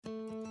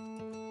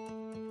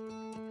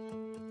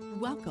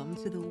Welcome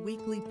to the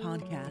weekly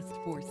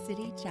podcast for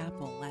City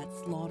Chapel at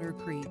Slaughter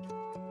Creek,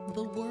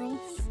 the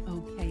world's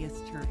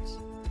okayest church,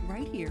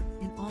 right here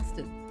in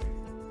Austin.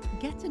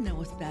 Get to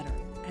know us better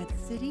at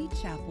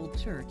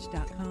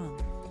citychapelchurch.com.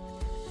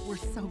 We're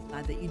so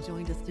glad that you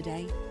joined us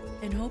today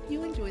and hope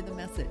you enjoy the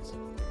message.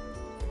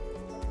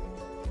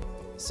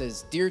 It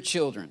says, "Dear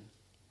children,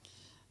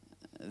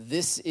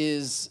 this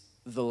is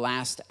the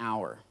last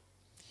hour."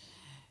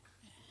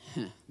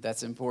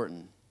 That's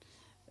important.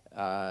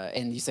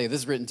 And you say,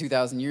 this is written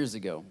 2,000 years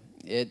ago.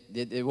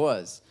 It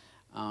was.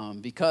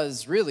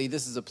 Because really,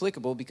 this is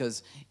applicable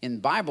because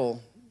in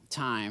Bible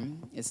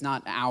time, it's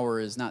not hour,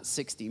 it's not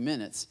 60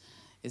 minutes.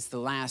 It's the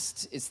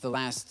last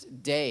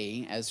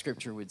day, as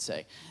Scripture would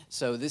say.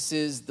 So this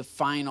is the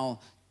final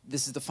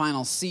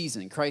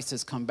season. Christ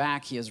has come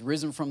back. He has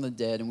risen from the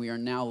dead, and we are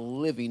now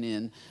living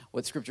in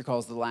what Scripture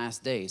calls the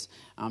last days.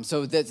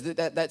 So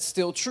that's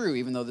still true,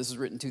 even though this was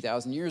written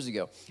 2,000 years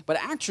ago. But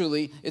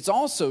actually, it's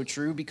also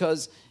true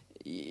because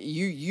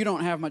you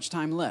don't have much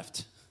time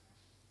left.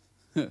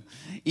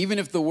 Even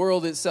if the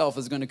world itself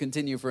is going to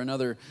continue for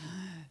another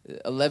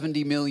 11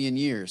 million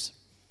years.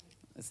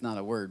 That's not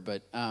a word,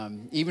 but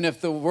even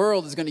if the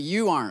world is going to,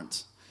 you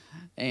aren't.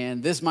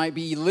 And this might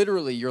be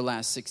literally your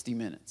last 60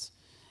 minutes.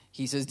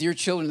 He says, "Dear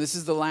children, this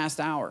is the last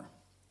hour."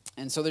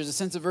 And so there's a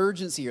sense of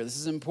urgency here. This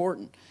is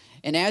important.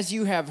 "And as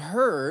you have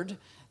heard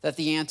that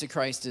the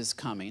Antichrist is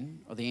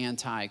coming," or the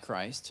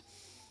Antichrist,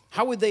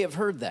 how would they have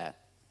heard that?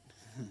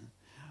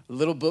 A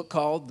little book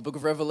called the Book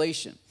of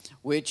Revelation,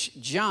 which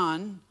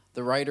John,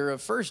 the writer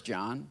of 1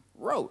 John,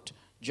 wrote.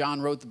 John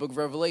wrote the book of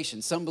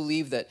Revelation. Some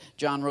believe that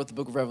John wrote the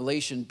book of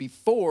Revelation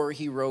before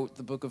he wrote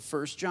the book of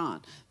 1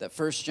 John. That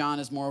 1 John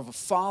is more of a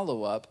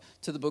follow-up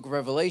to the book of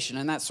Revelation.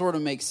 And that sort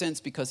of makes sense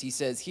because he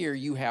says here,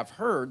 you have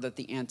heard that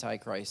the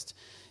Antichrist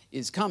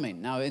is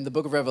coming. Now, in the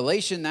book of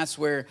Revelation, that's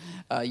where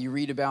you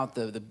read about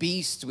the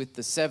beast with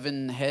the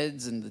 7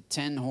 heads and the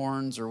 10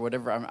 horns or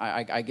whatever.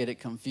 I get it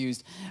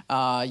confused.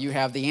 You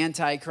have the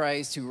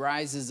Antichrist who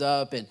rises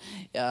up and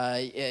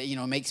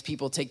makes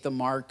people take the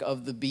mark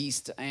of the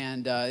beast,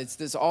 and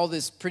it's all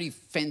this pretty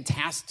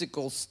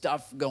fantastical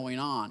stuff going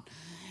on.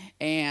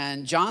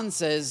 And John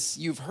says,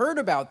 you've heard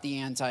about the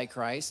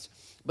Antichrist,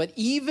 but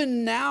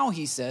even now,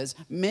 he says,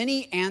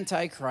 many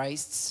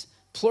Antichrists,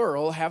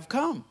 plural, have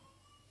come.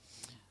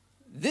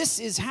 This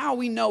is how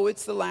we know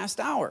it's the last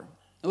hour.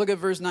 Look at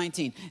verse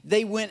 19.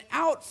 "They went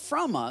out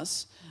from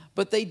us,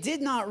 but they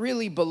did not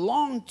really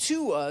belong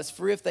to us,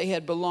 for if they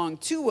had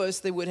belonged to us,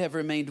 they would have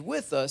remained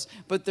with us.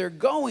 But their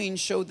going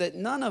showed that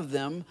none of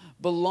them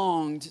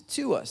belonged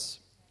to us."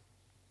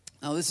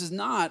 Now, this is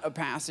not a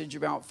passage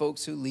about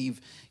folks who leave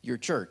your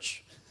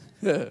church.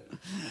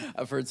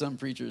 I've heard some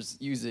preachers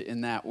use it in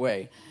that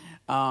way.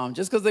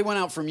 Just because they went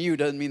out from you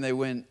doesn't mean they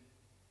went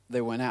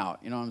out.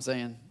 You know what I'm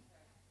saying?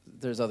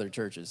 There's other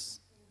churches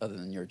other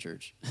than your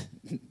church,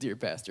 dear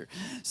pastor.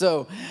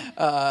 So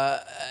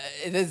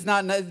it's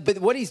not. But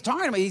what he's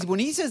talking about is when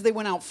he says they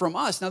went out from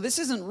us. Now, this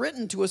isn't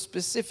written to a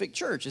specific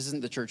church. This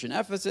isn't the church in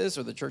Ephesus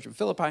or the church in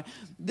Philippi.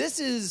 This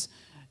is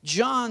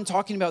John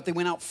talking about they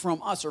went out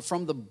from us or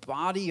from the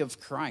body of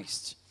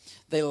Christ.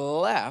 They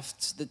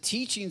left the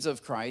teachings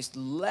of Christ,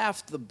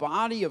 left the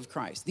body of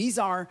Christ. These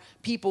are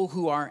people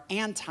who are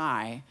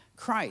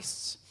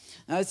anti-Christs.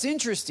 Now, it's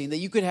interesting that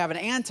you could have an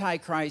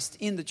antichrist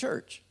in the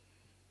church.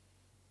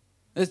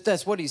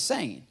 That's what he's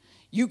saying.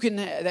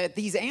 That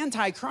these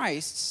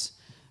antichrists,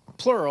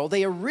 plural,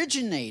 they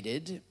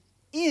originated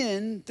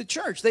in the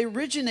church. They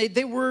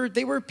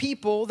were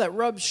people that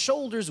rubbed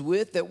shoulders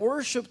with, that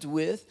worshiped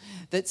with,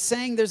 that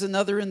sang "There's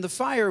Another in the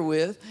Fire"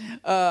 with,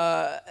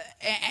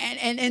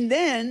 and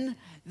then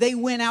they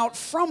went out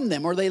from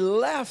them, or they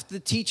left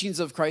the teachings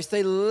of Christ.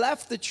 They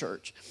left the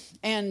church.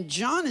 And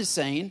John is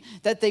saying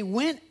that they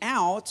went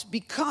out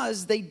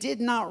because they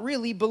did not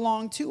really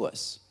belong to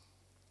us.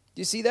 Do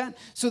you see that?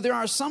 So there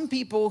are some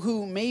people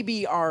who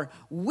maybe are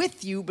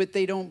with you, but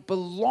they don't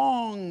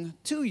belong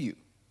to you.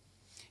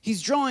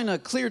 He's drawing a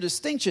clear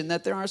distinction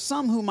that there are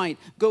some who might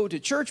go to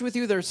church with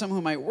you, there are some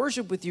who might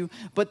worship with you,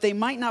 but they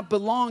might not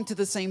belong to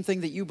the same thing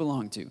that you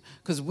belong to,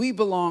 because we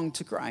belong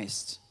to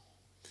Christ.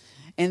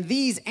 And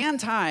these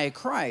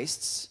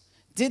antichrists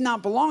did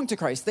not belong to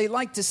Christ. They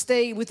liked to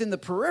stay within the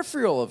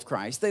peripheral of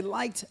Christ. They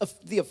liked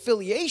the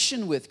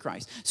affiliation with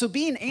Christ. So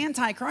being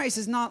antichrist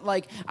is not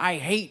like, I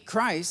hate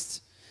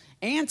Christ.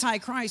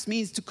 Antichrist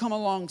means to come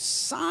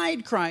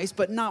alongside Christ,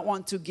 but not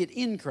want to get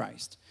in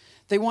Christ.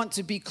 They want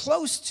to be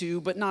close to,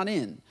 but not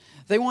in.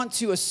 They want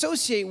to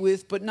associate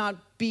with, but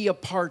not be a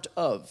part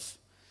of.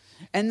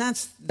 And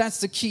that's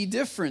the key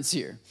difference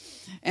here.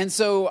 And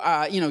so,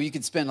 you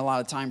could spend a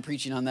lot of time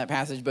preaching on that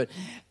passage, but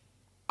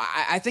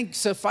I think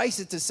suffice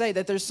it to say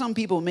that there's some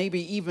people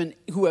maybe even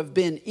who have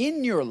been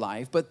in your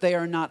life, but they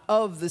are not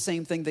of the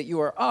same thing that you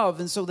are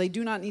of, and so they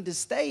do not need to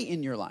stay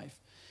in your life.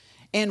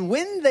 And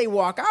when they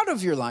walk out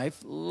of your life,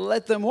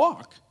 let them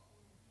walk.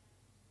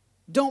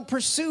 Don't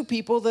pursue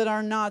people that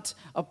are not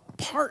a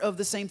part of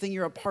the same thing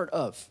you're a part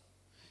of.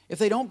 If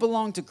they don't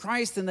belong to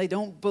Christ, then they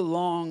don't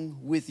belong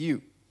with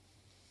you.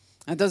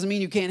 That doesn't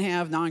mean you can't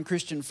have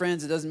non-Christian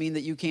friends. It doesn't mean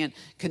that you can't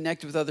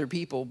connect with other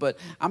people. But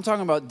I'm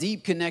talking about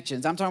deep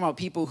connections. I'm talking about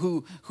people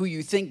who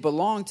you think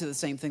belong to the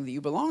same thing that you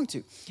belong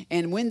to.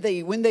 And when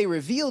they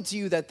reveal to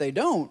you that they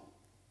don't,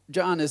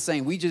 John is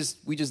saying, we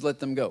just let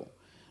them go.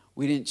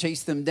 We didn't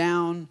chase them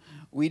down.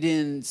 We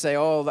didn't say,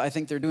 oh, I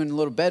think they're doing a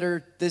little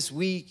better this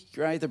week,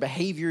 right? Their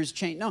behaviors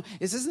change. No,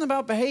 this isn't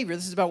about behavior.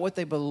 This is about what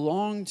they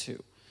belong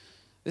to.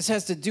 This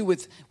has to do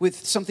with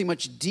something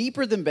much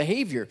deeper than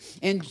behavior.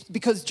 And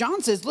because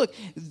John says, look,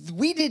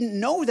 we didn't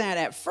know that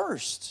at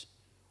first.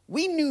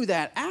 We knew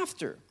that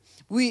after.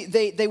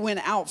 They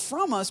went out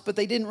from us, but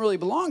they didn't really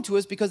belong to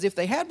us, because if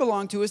they had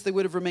belonged to us, they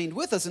would have remained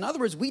with us. In other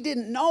words, we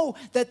didn't know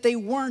that they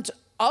weren't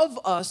of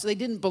us. They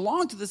didn't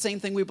belong to the same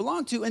thing we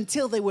belonged to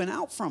until they went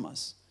out from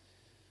us.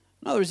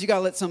 In other words, you got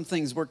to let some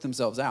things work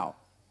themselves out.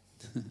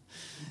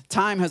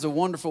 Time has a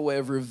wonderful way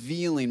of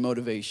revealing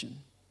motivation.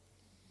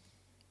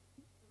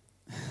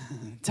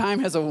 Time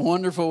has a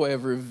wonderful way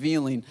of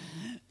revealing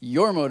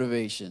your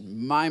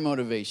motivation, my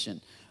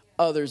motivation,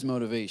 others'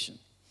 motivation.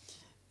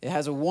 It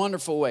has a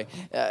wonderful way.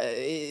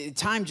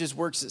 Time just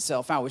works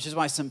itself out, which is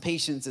why some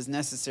patience is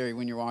necessary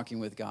when you're walking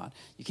with God.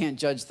 You can't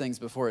judge things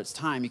before it's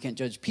time. You can't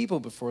judge people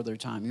before their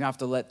time. You have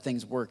to let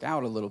things work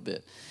out a little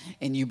bit.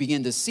 And you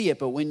begin to see it.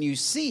 But when you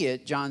see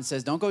it, John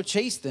says, don't go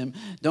chase them.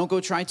 Don't go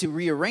try to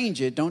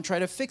rearrange it. Don't try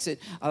to fix it.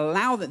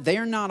 Allow that.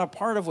 They're not a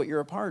part of what you're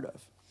a part of.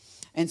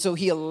 And so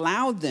he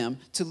allowed them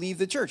to leave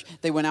the church.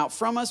 They went out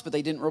from us, but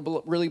they didn't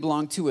really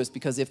belong to us,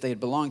 because if they had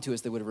belonged to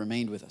us, they would have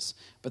remained with us.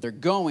 But their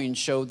going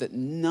showed that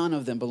none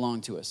of them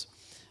belonged to us.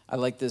 I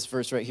like this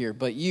verse right here.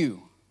 But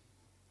you,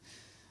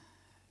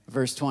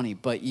 verse 20,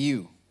 but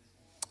you.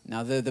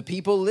 Now the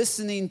people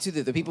listening to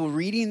the people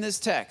reading this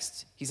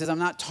text, he says, I'm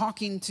not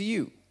talking to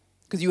you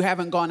because you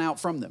haven't gone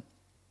out from them.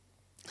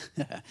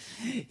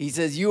 He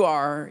says, you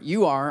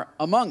are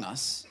among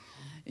us.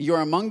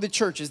 You're among the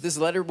churches. This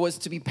letter was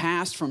to be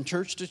passed from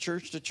church to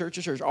church to church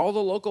to church, all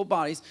the local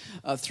bodies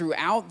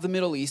throughout the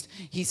Middle East.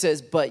 He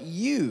says, but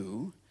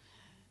you,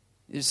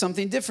 there's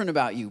something different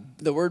about you.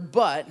 The word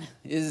but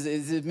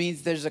it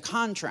means there's a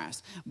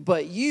contrast.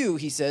 But you,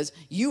 he says,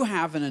 you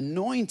have an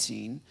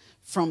anointing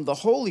from the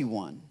Holy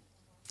One.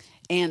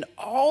 And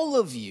all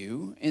of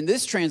you, in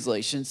this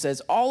translation,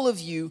 says all of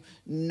you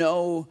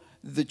know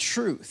the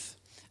truth.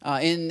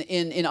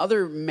 In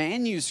other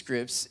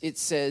manuscripts, it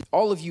says,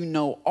 all of you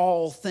know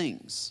all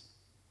things.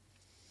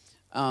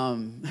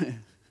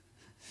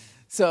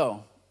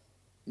 So,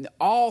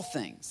 all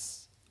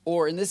things,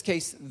 or in this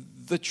case,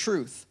 the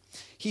truth.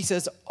 He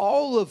says,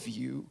 all of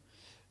you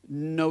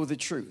know the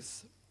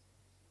truth.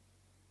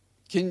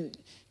 Can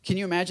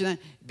you imagine that?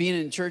 Being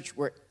in a church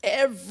where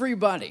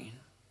everybody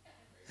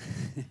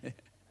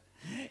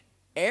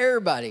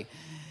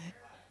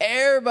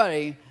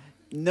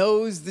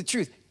knows the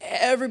truth.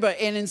 Everybody.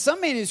 And in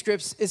some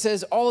manuscripts, it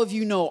says, all of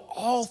you know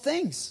all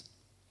things.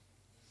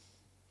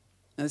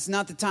 And it's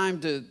not the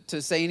time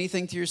to say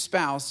anything to your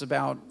spouse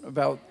about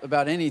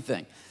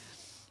anything.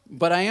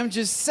 But I am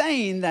just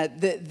saying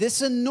that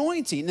this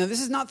anointing, now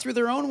this is not through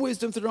their own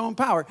wisdom, through their own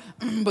power,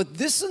 but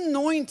this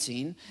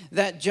anointing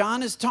that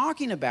John is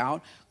talking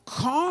about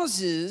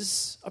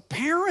causes,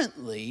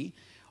 apparently,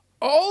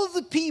 all of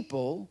the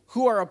people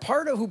who are a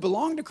part of, who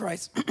belong to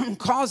Christ,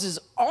 causes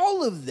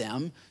all of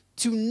them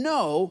to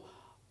know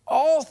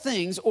all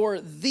things,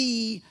 or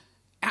the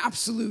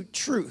absolute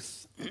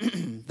truth.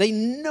 They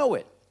know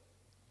it.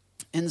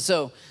 And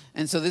so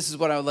this is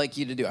what I would like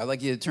you to do. I'd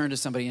like you to turn to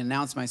somebody and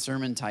announce my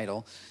sermon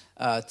title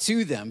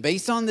to them.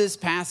 Based on this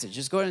passage,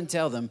 just go ahead and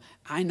tell them,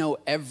 I know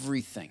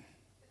everything.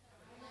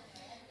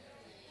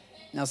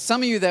 Now,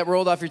 some of you that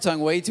rolled off your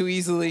tongue way too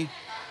easily,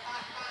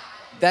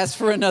 that's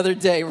for another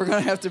day. We're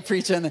going to have to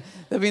preach on that.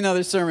 That'll be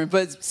another sermon.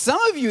 But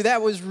some of you,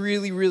 that was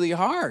really, really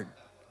hard.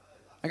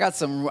 I got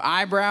some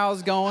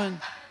eyebrows going.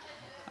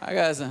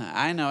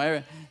 I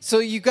know. So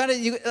you got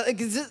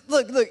to,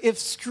 look, if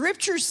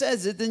Scripture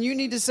says it, then you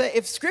need to say,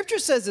 if Scripture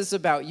says this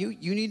about you,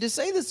 you need to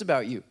say this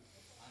about you.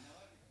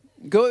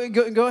 Go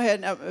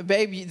ahead. Now,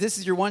 babe, this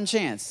is your one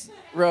chance.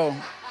 Ro,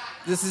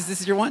 this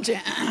is your one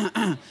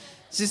chance.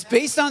 It's just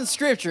based on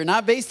Scripture,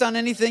 not based on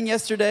anything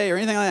yesterday or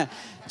anything like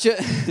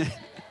that.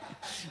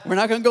 We're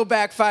not going to go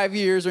back 5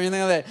 years or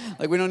anything like that.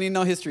 Like, we don't need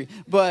no history.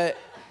 But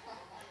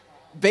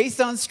based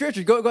on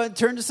Scripture, go ahead and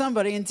turn to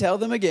somebody and tell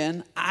them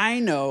again, I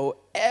know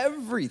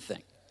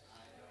everything.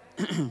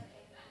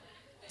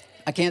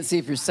 I can't see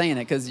if you're saying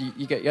it because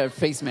you got your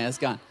face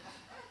mask on.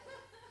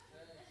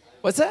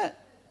 What's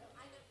that?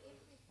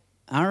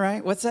 All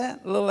right, what's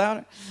that? A little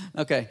louder?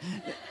 Okay.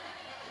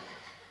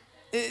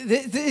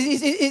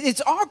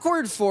 It's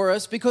awkward for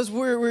us because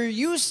we're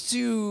used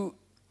to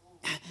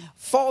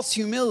false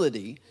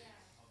humility,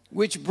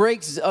 which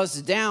breaks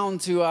us down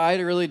to, I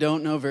really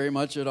don't know very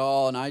much at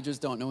all, and I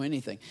just don't know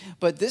anything.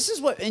 But this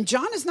is what, and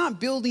John is not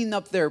building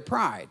up their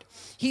pride.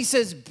 He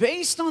says,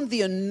 based on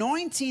the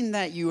anointing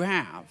that you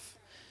have,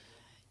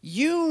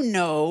 you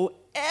know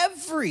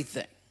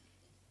everything.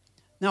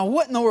 Now,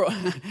 what in the world?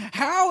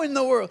 How in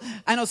the world?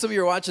 I know some of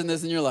you are watching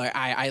this and you're like,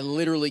 I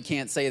literally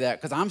can't say that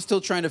because I'm still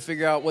trying to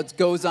figure out what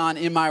goes on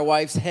in my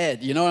wife's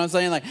head. You know what I'm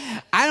saying? Like,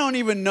 I don't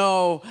even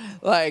know,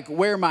 like,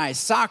 where my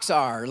socks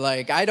are.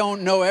 Like, I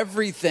don't know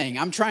everything.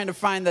 I'm trying to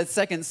find that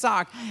second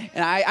sock,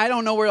 and I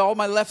don't know where all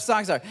my left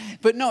socks are.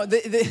 But no,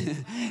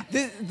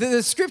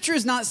 the scripture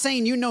is not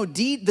saying you know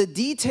the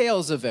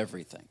details of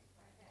everything.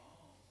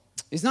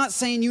 He's not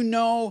saying you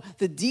know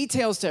the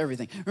details to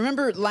everything.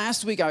 Remember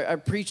last week I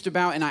preached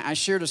about, and I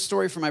shared a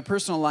story from my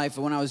personal life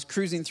when I was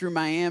cruising through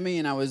Miami,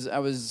 and I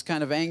was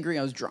kind of angry.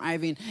 I was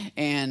driving,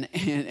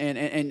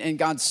 and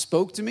God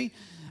spoke to me,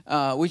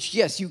 which,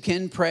 yes, you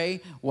can pray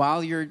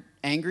while you're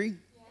angry.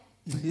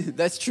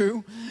 That's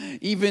true.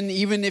 Even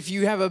if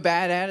you have a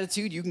bad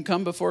attitude, you can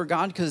come before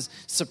God because,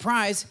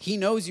 surprise, he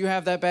knows you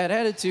have that bad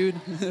attitude.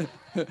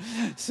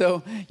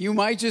 So you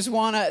might just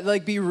want to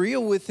be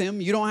real with him.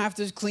 You don't have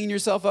to clean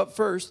yourself up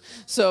first.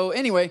 So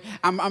anyway,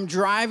 I'm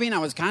driving. I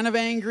was kind of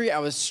angry. I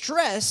was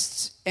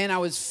stressed and I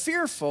was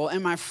fearful,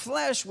 and my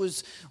flesh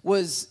was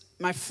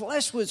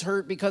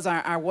hurt because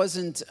I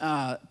wasn't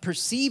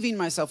perceiving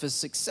myself as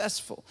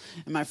successful.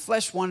 And my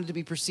flesh wanted to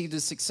be perceived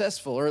as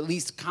successful, or at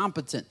least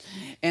competent.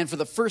 And for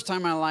the first time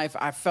in my life,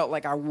 I felt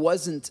like I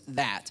wasn't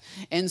that.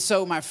 And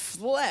so my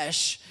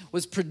flesh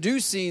was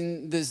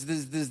producing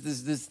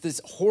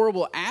this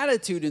horrible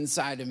attitude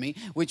inside of me,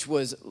 which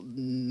was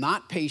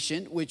not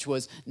patient, which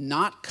was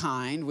not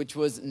kind, which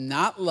was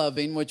not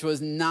loving, which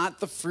was not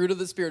the fruit of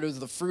the Spirit. It was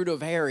the fruit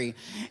of Harry.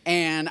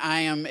 And I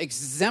am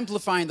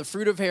exemplifying the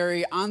fruit of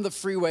Harry on the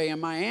freeway in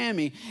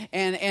Miami,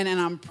 and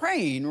I'm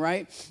praying,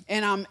 right?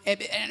 And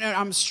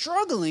I'm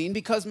struggling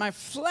because my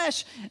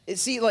flesh,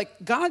 see, like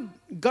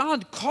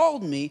God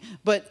called me,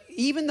 but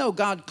even though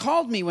God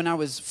called me when I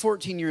was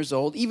 14 years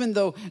old, even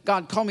though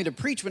God called me to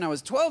preach when I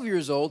was 12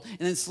 years old, and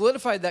then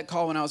solidified that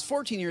call when I was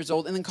 14 years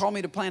old, and then called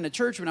me to plant a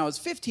church when I was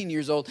 15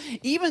 years old,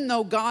 even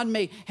though God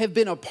may have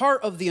been a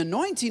part of the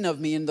anointing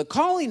of me and the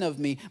calling of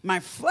me, my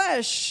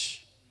flesh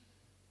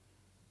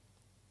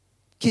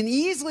can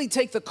easily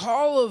take the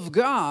call of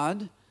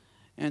God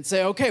and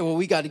say, okay, well,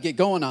 we got to get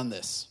going on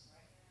this.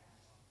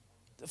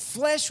 The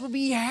flesh will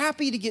be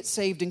happy to get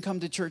saved and come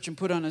to church and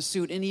put on a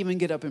suit and even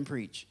get up and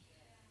preach.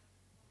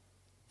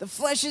 The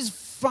flesh is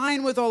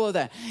fine with all of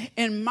that.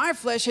 And my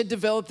flesh had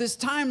developed this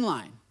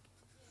timeline.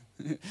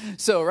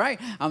 So, right,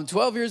 I'm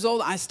 12 years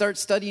old, I start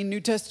studying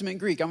New Testament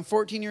Greek. I'm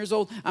 14 years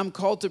old, I'm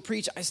called to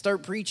preach. I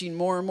start preaching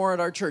more and more at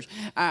our church.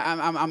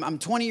 I'm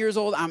 20 years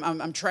old,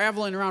 I'm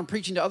traveling around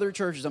preaching to other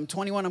churches. I'm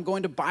 21, I'm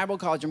going to Bible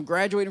college. I'm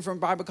graduating from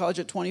Bible college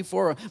at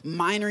 24,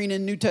 minoring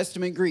in New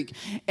Testament Greek.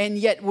 And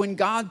yet, when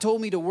God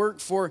told me to work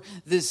for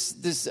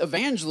this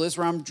evangelist,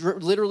 where I'm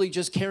literally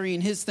just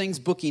carrying his things,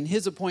 booking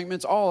his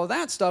appointments, all of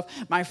that stuff,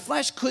 my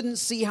flesh couldn't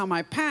see how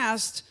my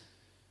past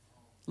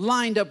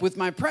lined up with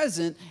my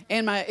present,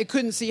 and it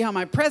couldn't see how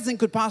my present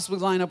could possibly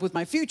line up with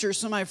my future,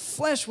 so my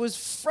flesh was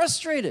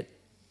frustrated.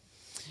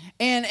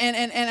 And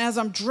as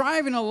I'm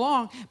driving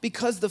along,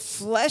 because the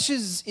flesh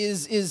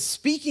is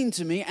speaking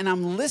to me and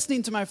I'm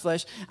listening to my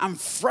flesh, I'm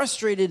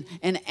frustrated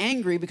and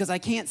angry because I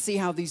can't see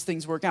how these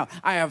things work out.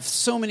 I have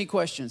so many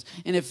questions.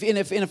 And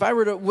if I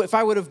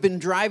would have been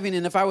driving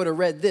and if I would have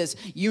read this,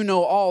 you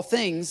know all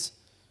things,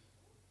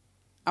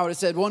 I would have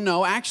said, well,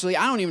 no, actually,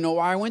 I don't even know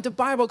why I went to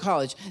Bible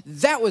college.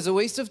 That was a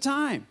waste of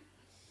time.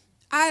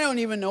 I don't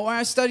even know why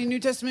I studied New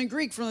Testament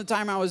Greek from the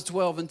time I was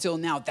 12 until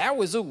now. That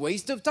was a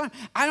waste of time.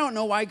 I don't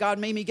know why God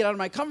made me get out of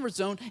my comfort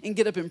zone and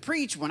get up and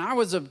preach when I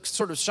was a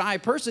sort of shy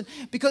person,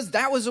 because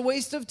that was a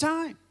waste of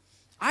time.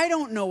 I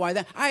don't know why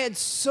that. I had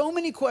so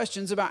many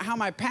questions about how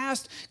my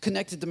past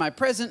connected to my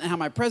present and how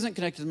my present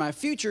connected to my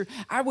future.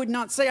 I would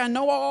not say I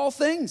know all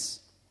things.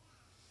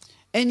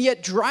 And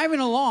yet driving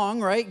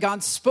along, right,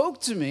 God spoke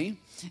to me.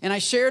 And I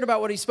shared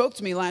about what he spoke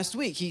to me last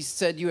week. He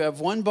said, you have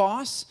one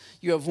boss,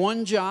 you have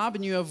one job,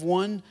 and you have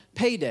one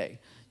payday.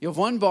 You have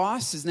one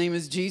boss, his name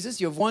is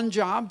Jesus. You have one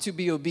job, to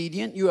be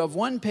obedient. You have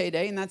one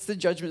payday, and that's the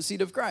judgment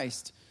seat of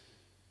Christ.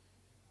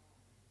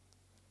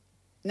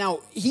 Now,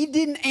 he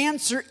didn't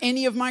answer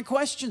any of my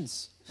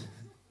questions.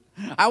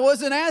 I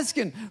wasn't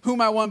asking who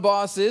my one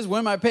boss is,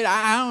 when my payday.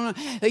 I don't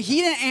know. Like,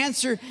 he didn't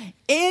answer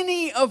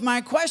any of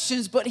my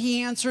questions, but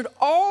he answered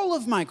all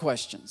of my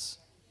questions.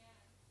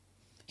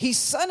 He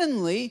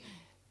suddenly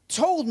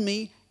told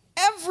me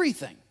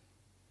everything.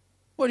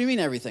 What do you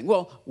mean everything?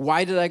 Well,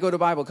 why did I go to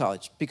Bible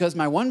college? Because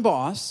my one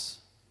boss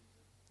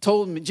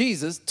told me,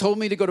 Jesus told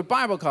me to go to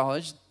Bible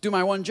college, do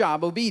my one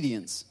job,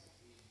 obedience.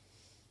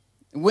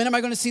 When am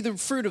I going to see the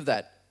fruit of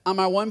that? On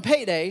my one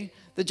payday,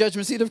 the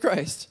judgment seat of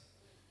Christ.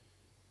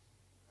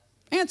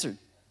 Answered.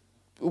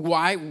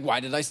 Why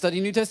did I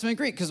study New Testament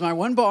Greek? Because my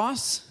one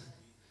boss,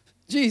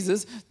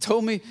 Jesus,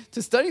 told me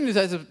to study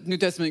New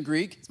Testament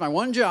Greek. It's my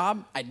one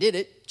job. I did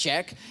it.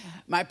 Check.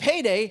 My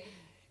payday,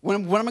 when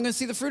am I going to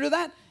see the fruit of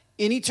that?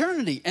 In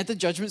eternity, at the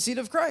judgment seat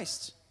of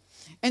Christ.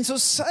 And so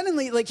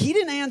suddenly, he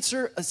didn't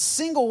answer a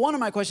single one of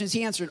my questions.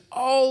 He answered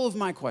all of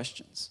my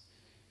questions.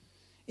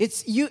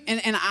 It's you,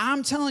 and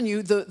I'm telling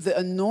you, the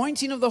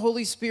anointing of the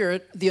Holy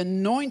Spirit, the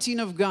anointing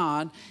of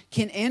God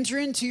can enter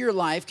into your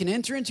life, can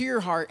enter into your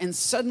heart, and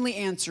suddenly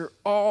answer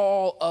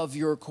all of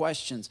your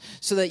questions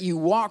so that you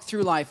walk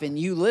through life and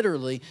you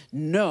literally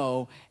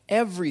know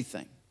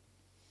everything.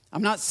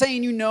 I'm not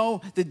saying you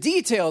know the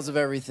details of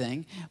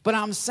everything, but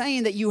I'm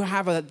saying that you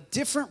have a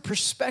different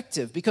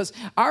perspective, because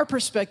our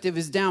perspective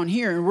is down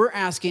here and we're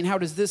asking, how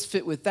does this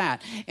fit with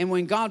that? And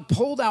when God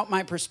pulled out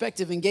my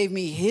perspective and gave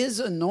me his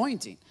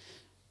anointing,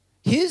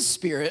 his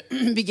Spirit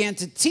began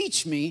to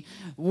teach me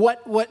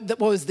what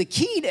was the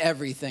key to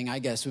everything, I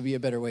guess would be a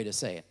better way to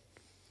say it.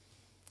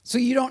 So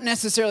you don't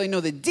necessarily know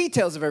the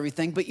details of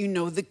everything, but you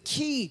know the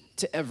key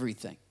to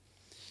everything.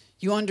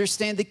 You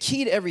understand the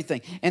key to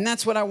everything. And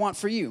that's what I want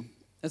for you.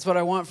 That's what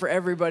I want for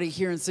everybody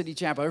here in City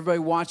Chapel, everybody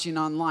watching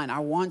online.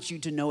 I want you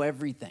to know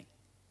everything.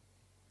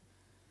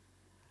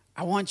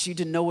 I want you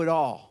to know it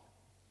all.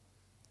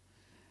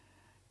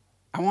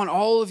 I want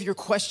all of your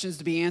questions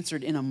to be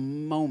answered in a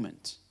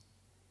moment.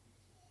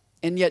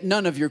 And yet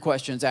none of your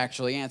questions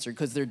actually answered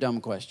because they're dumb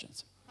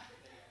questions.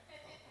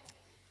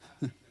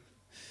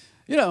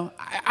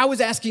 I was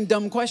asking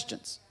dumb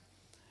questions.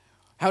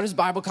 How does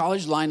Bible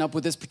college line up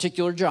with this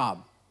particular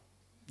job?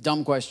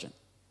 Dumb question.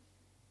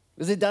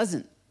 Because it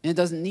doesn't, and it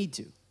doesn't need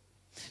to.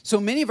 So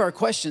many of our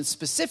questions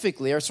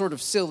specifically are sort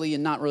of silly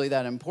and not really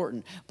that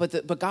important,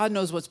 but God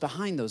knows what's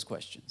behind those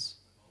questions.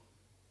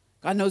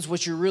 God knows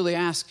what you're really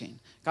asking.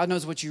 God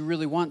knows what you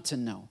really want to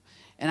know.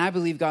 And I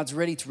believe God's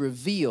ready to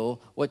reveal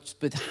what's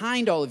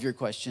behind all of your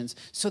questions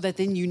so that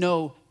then you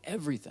know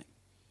everything.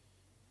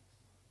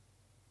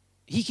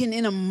 He can,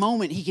 in a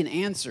moment, he can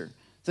answer.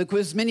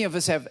 Because many of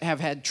us have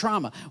had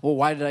trauma. Well,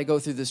 why did I go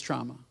through this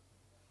trauma?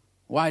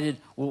 Why did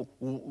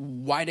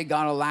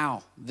God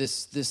allow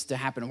this to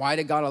happen? Why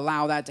did God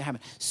allow that to happen?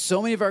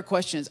 So many of our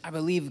questions, I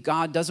believe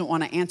God doesn't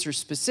want to answer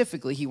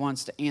specifically. He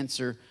wants to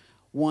answer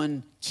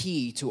one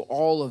key to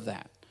all of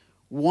that.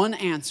 One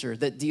answer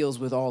that deals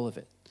with all of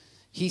it.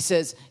 He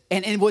says,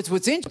 and what's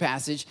in the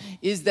passage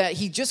is that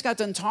he just got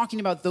done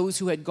talking about those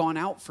who had gone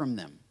out from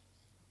them.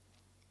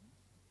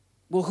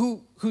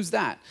 Well, who's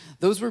that?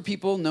 Those were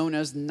people known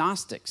as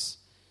Gnostics.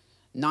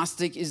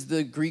 Gnostic is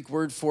the Greek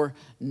word for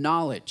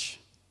knowledge.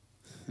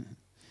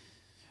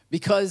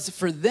 Because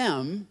for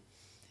them,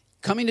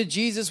 coming to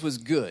Jesus was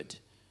good,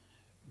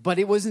 but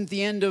it wasn't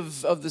the end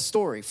of the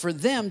story. For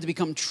them to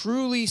become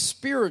truly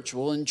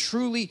spiritual and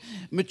truly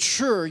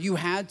mature, you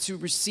had to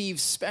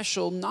receive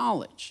special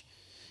knowledge.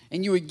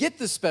 And you would get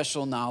the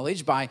special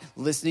knowledge by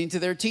listening to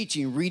their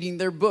teaching, reading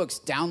their books,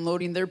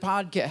 downloading their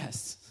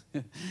podcasts,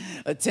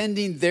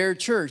 attending their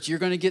church. You're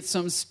going to get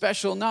some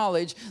special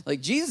knowledge. Like,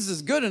 Jesus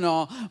is good and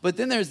all, but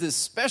then there's this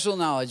special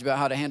knowledge about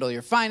how to handle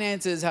your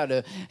finances, how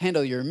to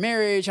handle your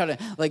marriage,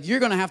 you're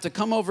going to have to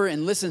come over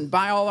and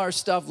buy all our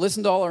stuff,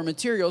 listen to all our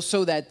materials,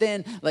 so that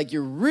then,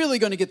 you're really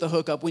going to get the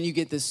hookup when you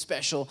get this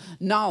special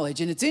knowledge.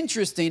 And it's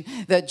interesting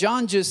that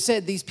John just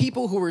said these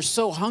people who were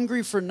so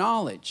hungry for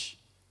knowledge,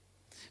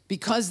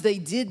 because they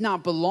did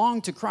not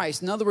belong to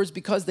Christ. In other words,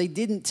 because they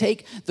didn't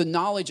take the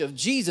knowledge of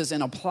Jesus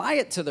and apply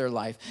it to their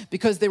life,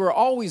 because they were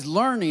always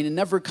learning and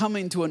never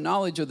coming to a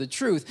knowledge of the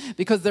truth,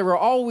 because they were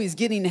always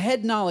getting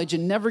head knowledge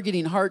and never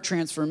getting heart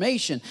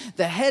transformation.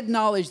 The head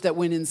knowledge that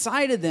went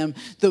inside of them,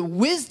 the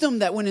wisdom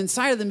that went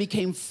inside of them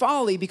became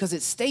folly because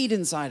it stayed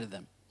inside of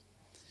them.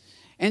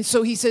 And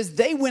so he says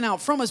they went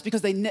out from us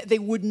because they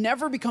would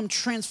never become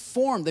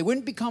transformed. They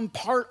wouldn't become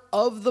part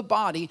of the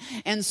body.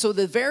 And so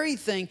the very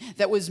thing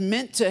that was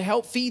meant to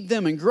help feed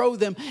them and grow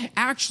them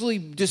actually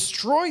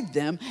destroyed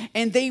them,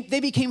 and they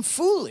became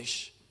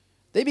foolish.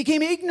 They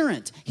became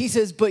ignorant. He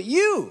says, but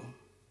you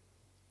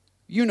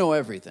know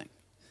everything.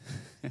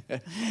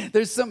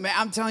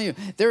 I'm telling you,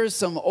 there are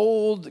some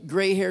old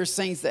gray hair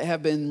saints that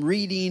have been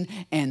reading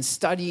and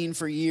studying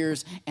for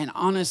years. And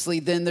honestly,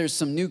 then there's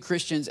some new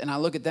Christians, and I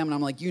look at them and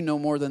I'm like, you know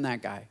more than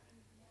that guy.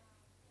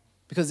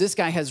 Because this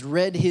guy has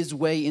read his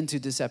way into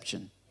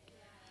deception.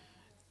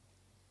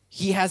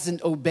 He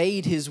hasn't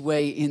obeyed his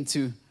way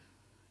into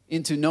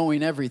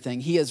knowing everything.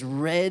 He has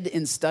read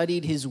and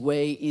studied his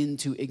way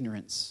into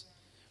ignorance.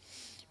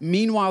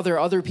 Meanwhile, there are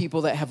other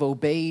people that have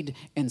obeyed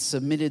and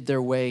submitted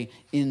their way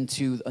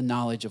into a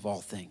knowledge of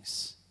all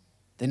things.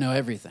 They know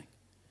everything.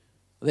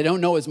 They don't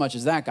know as much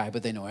as that guy,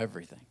 but they know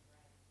everything.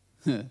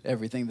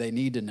 Everything they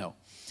need to know.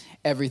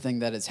 Everything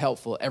that is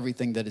helpful,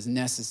 everything that is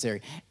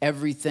necessary,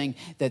 everything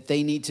that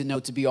they need to know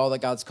to be all that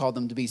God's called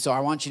them to be. So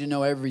I want you to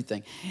know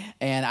everything.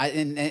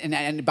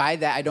 And by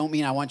that, I don't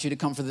mean I want you to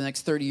come for the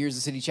next 30 years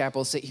of City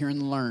Chapel, sit here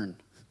and learn.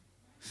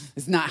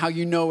 It's not how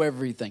you know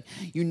everything.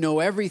 You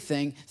know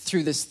everything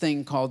through this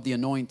thing called the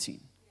anointing.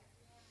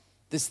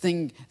 This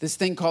thing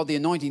called the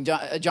anointing.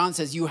 John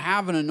says you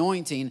have an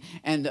anointing,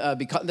 and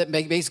because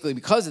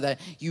of that,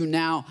 you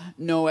now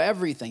know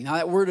everything. Now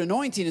that word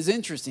anointing is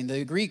interesting.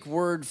 The Greek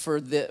word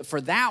for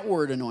that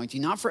word anointing,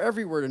 not for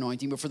every word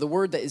anointing, but for the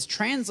word that is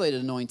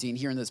translated anointing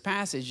here in this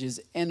passage is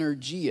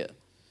energia.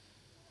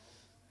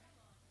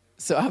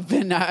 So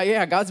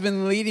God's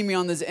been leading me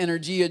on this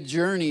energia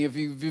journey if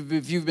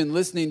you've been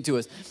listening to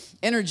us.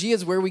 Energy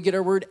is where we get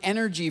our word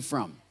energy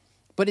from.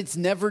 But it's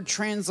never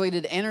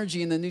translated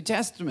energy in the New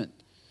Testament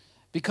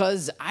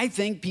because I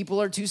think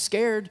people are too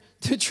scared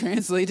to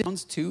translate it. It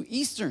sounds too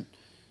Eastern.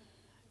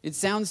 It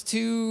sounds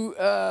too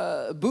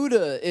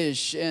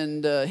Buddha-ish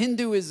and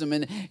Hinduism,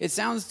 and it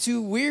sounds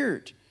too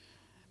weird.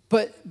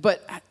 But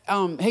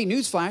hey,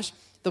 newsflash,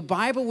 the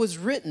Bible was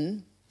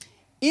written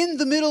in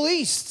the Middle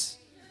East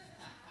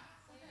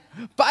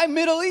by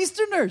Middle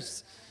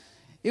Easterners.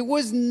 It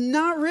was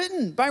not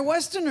written by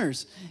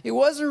Westerners. It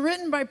wasn't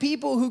written by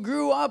people who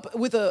grew up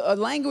with a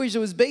language that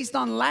was based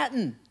on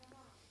Latin.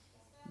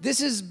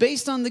 This is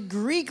based on the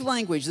Greek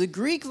language. The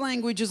Greek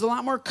language is a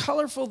lot more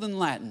colorful than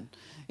Latin.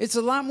 It's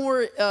a lot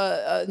more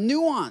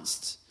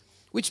nuanced,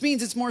 which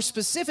means it's more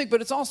specific, but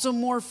it's also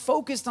more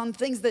focused on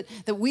things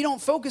that we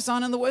don't focus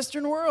on in the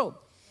Western world.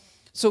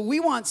 So we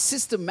want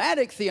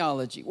systematic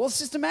theology. Well,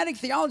 systematic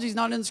theology is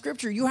not in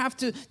Scripture. You have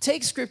to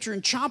take Scripture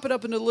and chop it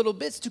up into little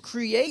bits to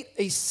create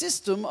a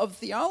system of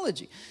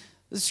theology.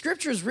 The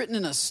Scripture is written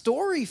in a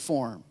story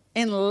form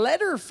and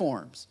letter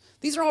forms.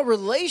 These are all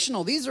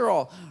relational. These are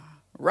all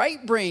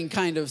right brain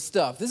kind of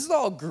stuff. This is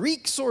all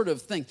Greek sort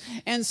of thing.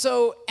 And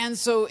so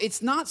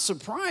it's not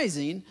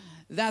surprising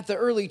that the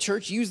early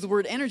church used the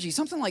word energy.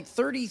 Something like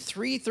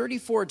 33,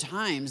 34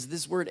 times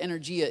this word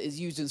energia is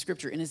used in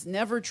Scripture, and it's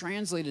never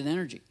translated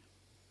energy.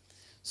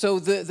 So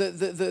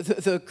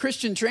the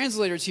Christian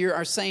translators here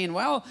are saying,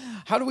 well,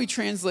 how do we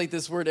translate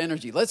this word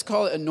energy? Let's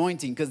call it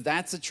anointing, because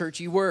that's a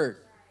churchy word.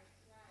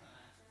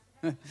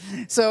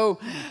 So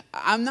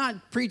I'm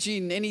not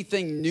preaching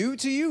anything new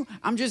to you.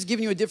 I'm just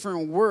giving you a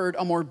different word,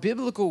 a more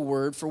biblical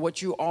word for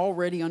what you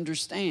already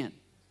understand.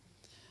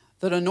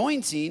 That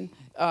anointing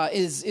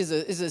is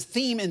a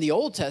theme in the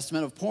Old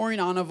Testament of pouring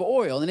on of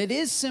oil, and it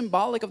is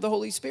symbolic of the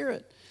Holy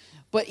Spirit.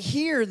 But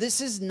here, this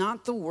is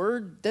not the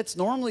word that's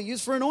normally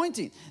used for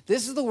anointing.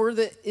 This is the word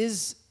that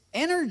is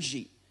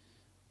energy.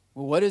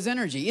 Well, what is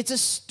energy? It's a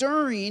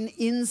stirring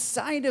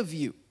inside of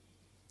you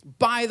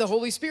by the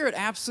Holy Spirit.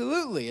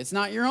 Absolutely. It's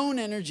not your own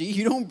energy.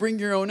 You don't bring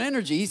your own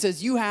energy. He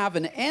says you have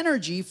an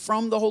energy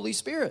from the Holy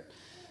Spirit,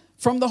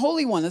 from the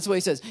Holy One. That's what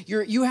he says.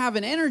 You have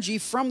an energy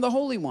from the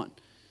Holy One.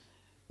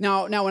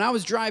 Now, when I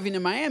was driving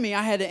in Miami,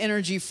 I had an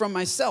energy from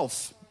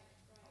myself.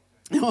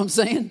 You know what I'm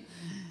saying?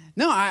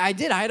 No, I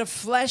did. I had a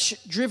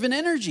flesh-driven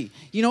energy.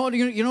 You know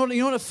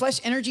what a flesh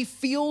energy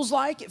feels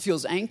like? It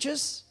feels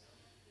anxious.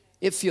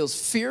 It feels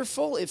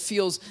fearful. It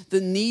feels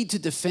the need to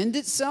defend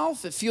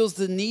itself. It feels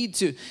the need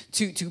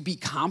to be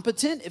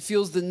competent. It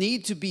feels the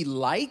need to be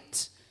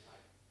liked.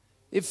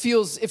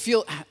 Here's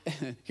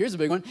a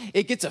big one.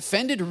 It gets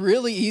offended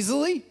really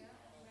easily.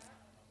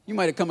 You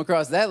might have come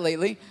across that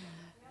lately.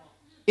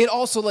 It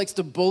also likes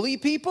to bully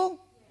people.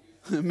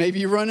 Maybe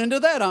you run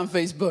into that on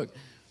Facebook.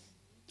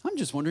 I'm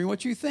just wondering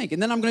what you think.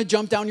 And then I'm going to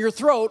jump down your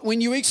throat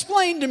when you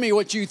explain to me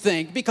what you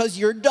think because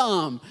you're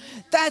dumb.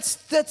 That's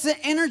the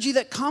energy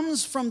that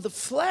comes from the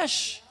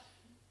flesh.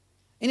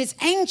 And it's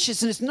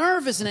anxious and it's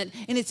nervous and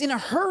it's in a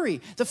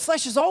hurry. The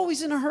flesh is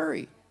always in a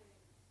hurry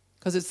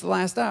because it's the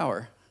last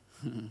hour.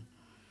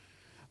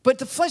 But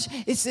the flesh,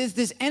 it's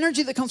this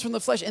energy that comes from the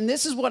flesh. And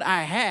this is what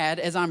I had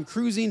as I'm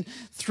cruising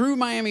through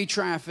Miami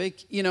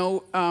traffic,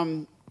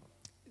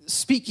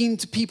 speaking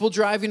to people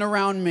driving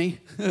around me.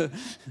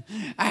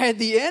 I had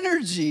the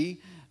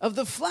energy of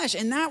the flesh,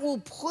 and that will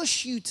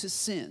push you to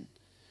sin.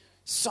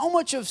 So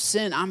much of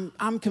sin,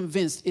 I'm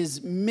convinced,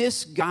 is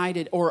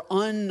misguided or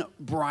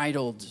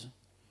unbridled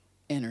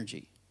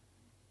energy.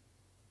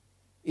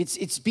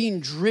 It's being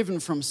driven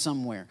from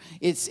somewhere.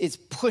 It's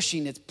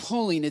pushing, it's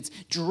pulling, it's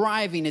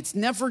driving. It's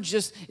never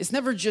just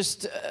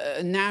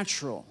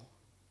natural.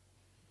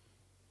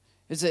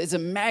 There's a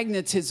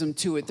magnetism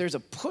to it. There's a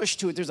push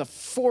to it. There's a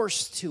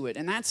force to it.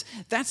 And that's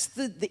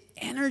the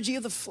energy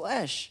of the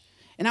flesh.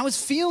 And I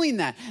was feeling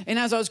that. And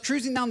as I was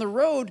cruising down the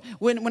road,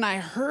 when I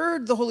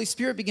heard the Holy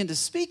Spirit begin to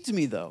speak to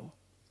me, though,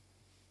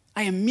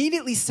 I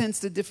immediately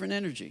sensed a different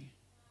energy.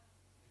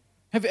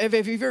 Have you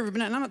ever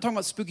been, and I'm not talking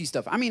about spooky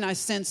stuff. I mean, I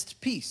sensed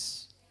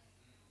peace.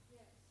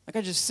 Like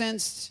I just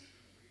sensed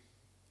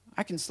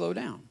I can slow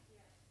down.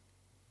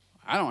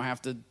 I don't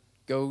have to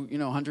go,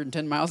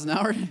 110 miles an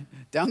hour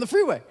down the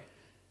freeway.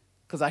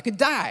 Because I could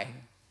die.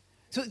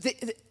 So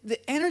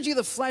the energy of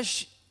the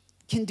flesh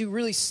can do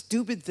really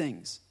stupid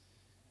things,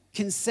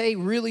 can say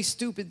really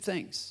stupid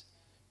things,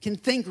 can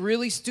think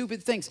really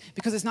stupid things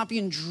because it's not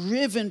being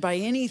driven by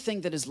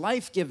anything that is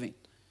life-giving.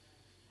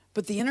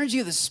 But the energy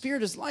of the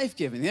Spirit is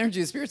life-giving. The energy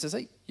of the Spirit says,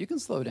 hey, you can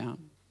slow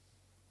down.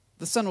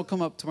 The sun will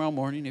come up tomorrow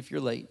morning if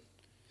you're late.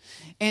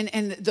 And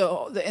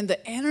the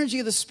energy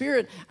of the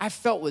Spirit I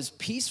felt was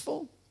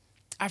peaceful.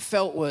 I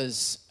felt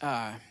was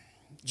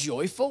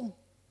joyful.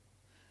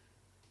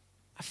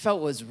 I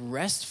felt was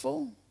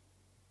restful.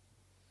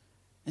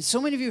 And so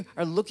many of you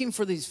are looking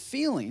for these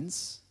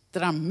feelings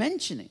that I'm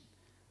mentioning.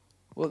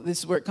 Well, this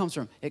is where it comes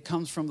from. It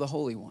comes from the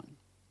Holy One.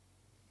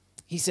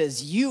 He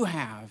says, you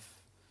have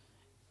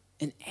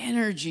an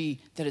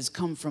energy that has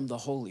come from the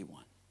Holy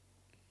One.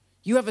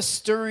 You have a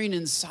stirring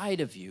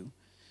inside of you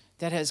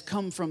that has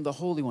come from the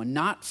Holy One,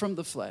 not from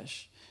the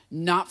flesh,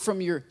 not from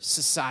your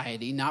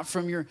society, not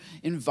from your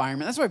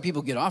environment. That's why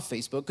people get off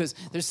Facebook, because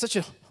there's such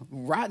a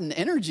rotten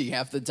energy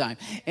half the time.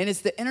 And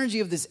it's the energy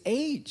of this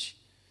age.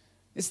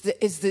 It's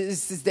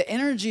the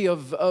energy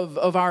of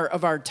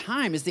our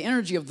time. It's the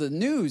energy of the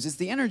news. It's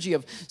the energy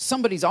of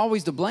somebody's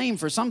always to blame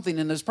for something,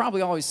 and there's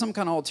probably always some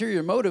kind of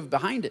ulterior motive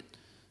behind it.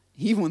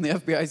 Even when the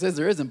FBI says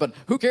there isn't, but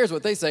who cares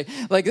what they say?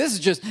 Like, this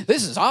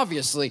is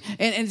obviously,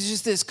 and it's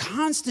just this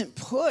constant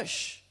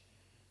push.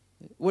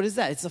 What is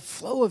that? It's a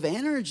flow of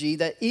energy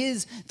that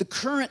is the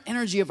current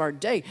energy of our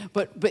day.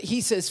 But he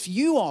says,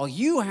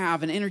 you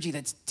have an energy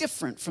that's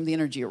different from the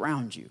energy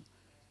around you.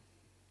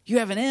 You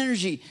have an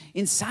energy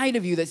inside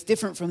of you that's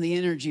different from the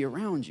energy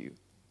around you.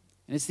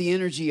 And it's the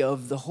energy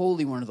of the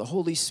Holy One, of the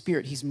Holy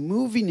Spirit. He's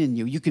moving in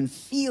you. You can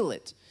feel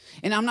it.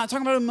 And I'm not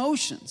talking about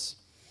emotions.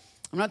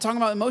 I'm not talking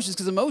about emotions,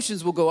 because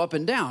emotions will go up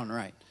and down,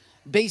 right?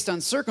 Based on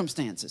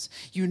circumstances.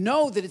 You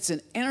know that it's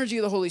an energy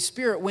of the Holy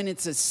Spirit when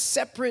it's a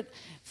separate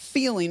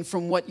feeling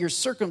from what your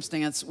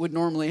circumstance would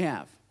normally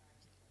have.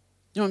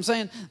 You know what I'm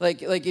saying?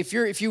 Like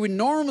if you would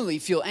normally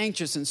feel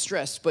anxious and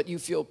stressed, but you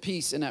feel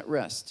peace and at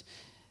rest,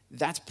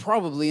 that's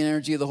probably an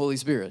energy of the Holy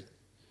Spirit.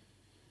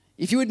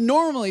 If you would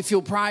normally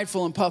feel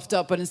prideful and puffed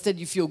up, but instead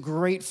you feel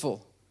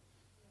grateful,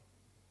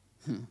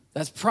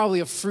 that's probably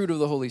a fruit of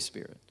the Holy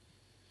Spirit.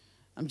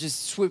 I'm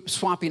just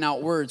swapping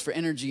out words for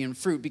energy and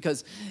fruit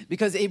because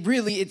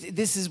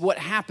this is what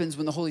happens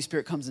when the Holy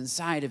Spirit comes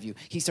inside of you.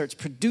 He starts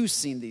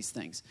producing these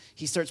things.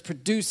 He starts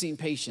producing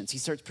patience. He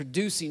starts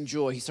producing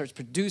joy. He starts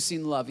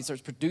producing love. He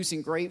starts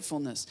producing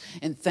gratefulness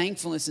and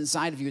thankfulness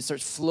inside of you. It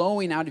starts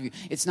flowing out of you.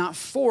 It's not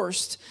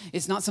forced.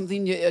 It's not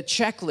something, a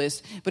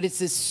checklist, but it's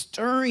this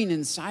stirring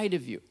inside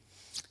of you.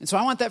 And so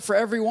I want that for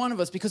every one of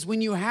us, because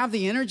when you have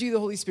the energy of the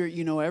Holy Spirit,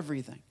 you know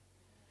everything.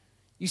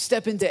 You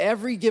step into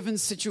every given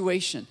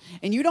situation,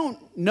 and you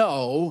don't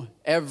know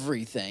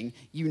everything.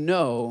 You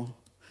know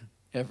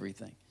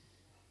everything,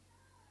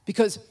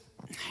 because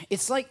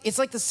it's like the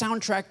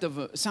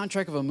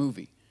soundtrack of a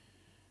movie.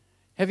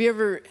 Have you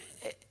ever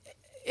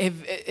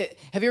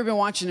been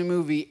watching a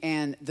movie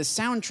and the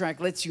soundtrack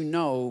lets you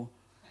know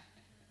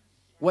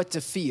what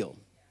to feel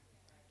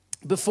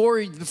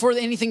before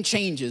anything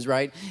changes,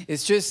 right?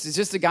 It's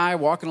just a guy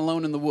walking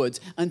alone in the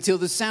woods until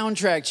the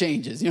soundtrack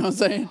changes. You know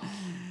what I'm saying?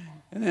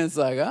 And then it's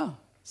like, oh,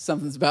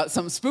 something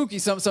spooky,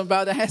 something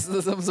about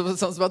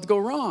to go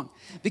wrong.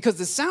 Because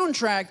the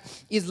soundtrack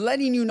is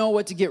letting you know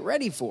what to get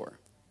ready for.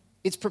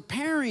 It's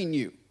preparing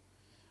you.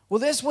 Well,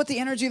 that's what the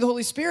energy of the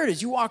Holy Spirit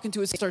is. You walk into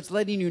it, it starts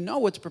letting you know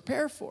what to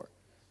prepare for.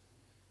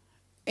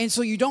 And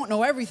so you don't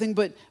know everything,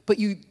 but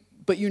you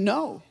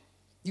know.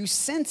 You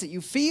sense it,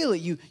 you feel it,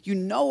 you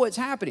know what's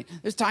happening.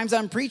 There's times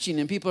I'm preaching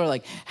and people are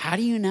like, how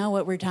do you know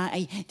what we're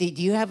talking? Do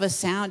you have a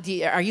sound?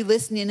 Are you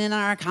listening in on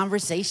our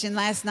conversation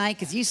last night?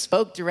 Because you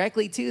spoke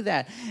directly to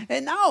that.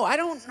 And no, I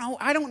don't know.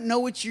 I don't know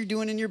what you're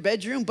doing in your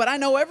bedroom, but I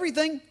know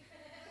everything.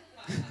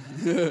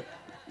 And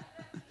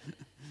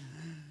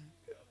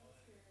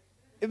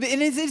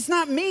it's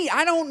not me.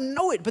 I don't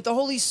know it, but the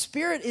Holy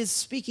Spirit is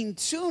speaking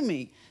to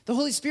me. The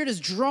Holy Spirit is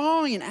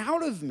drawing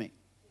out of me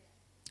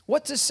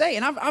what to say.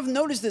 And I've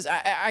noticed this.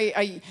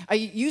 I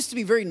used to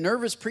be very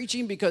nervous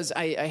preaching because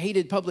I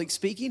hated public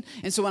speaking.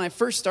 And so when I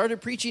first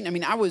started preaching, I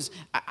mean,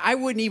 I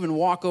wouldn't even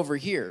walk over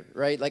here,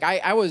 right? Like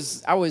I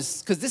was,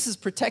 because this is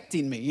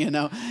protecting me, you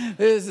know.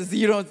 This is,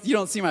 you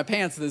don't see my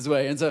pants this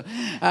way. And so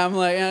I'm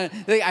like,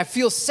 I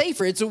feel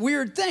safer. It's a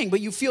weird thing,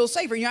 but you feel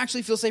safer. You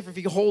actually feel safer if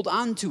you hold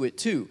on to it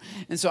too.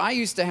 And so I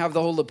used to have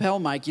the whole lapel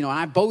mic, you know, and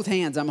I have both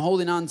hands. I'm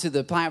holding on to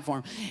the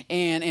platform,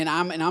 and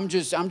I'm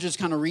just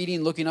kind of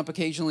reading, looking up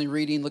occasionally,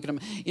 looking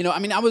up, you know. I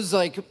mean, I was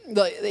like,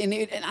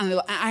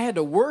 and I had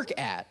to work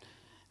at.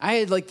 I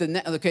had like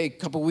a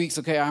couple weeks.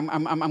 Okay, I'm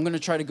going to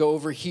try to go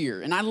over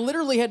here, and I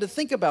literally had to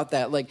think about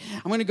that. Like,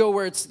 I'm going to go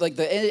where it's like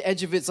the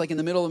edge of it's like in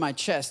the middle of my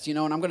chest, you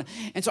know.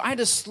 And so I had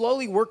to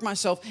slowly work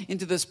myself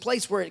into this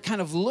place where it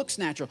kind of looks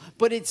natural,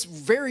 but it's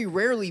very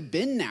rarely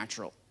been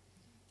natural.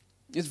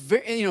 It's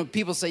very, you know,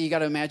 people say you got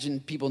to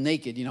imagine people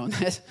naked, you know,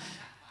 and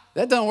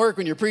that don't work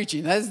when you're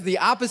preaching. That's the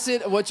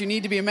opposite of what you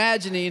need to be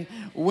imagining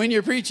when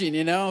you're preaching,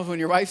 you know. When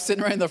your wife's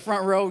sitting right in the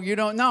front row, you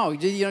don't know.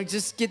 You know,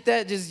 just get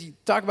that, just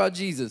talk about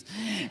Jesus.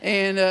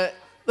 And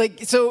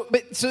so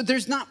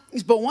there's not,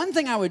 but one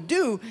thing I would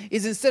do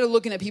is instead of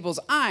looking at people's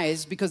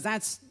eyes, because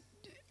that's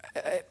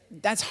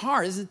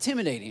hard, it's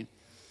intimidating.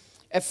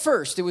 At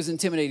first, it was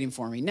intimidating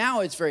for me. Now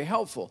it's very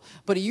helpful.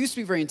 But it used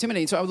to be very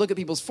intimidating, so I would look at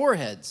people's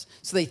foreheads.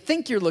 So they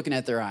think you're looking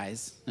at their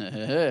eyes,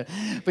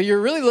 but you're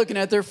really looking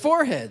at their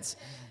foreheads.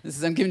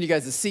 I'm giving you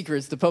guys the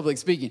secrets to public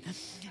speaking.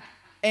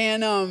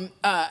 And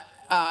I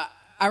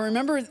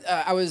remember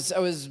I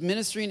was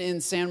ministering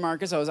in San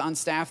Marcos. I was on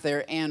staff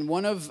there, and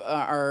one of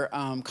our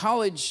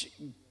college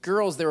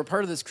girls, they were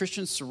part of this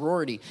Christian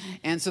sorority.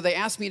 And so they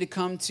asked me to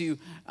come to,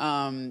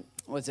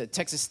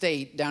 Texas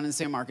State down in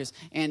San Marcos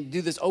and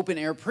do this open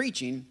air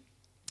preaching.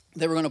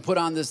 they were going to put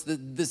on this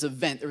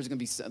event. There was going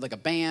to be like a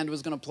band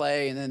was going to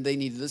play, and then they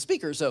needed a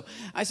speaker. So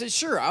I said,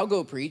 sure, I'll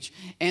go preach.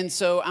 And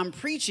so I'm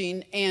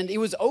preaching, and it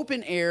was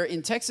open air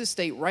in Texas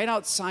State right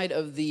outside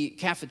of the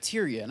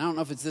cafeteria. And I don't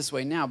know if it's this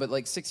way now, but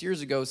like 7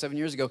 years ago,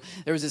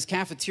 there was this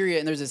cafeteria,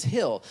 and there's this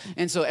hill.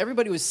 And so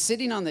everybody was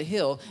sitting on the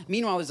hill.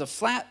 Meanwhile, there's a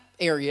flat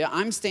area.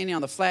 I'm standing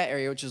on the flat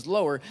area, which is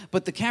lower,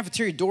 but the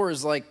cafeteria door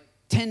is like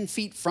 10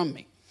 feet from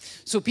me.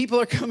 So people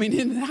are coming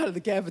in and out of the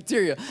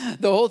cafeteria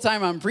the whole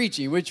time I'm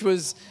preaching, which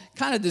was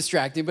kind of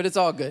distracting, but it's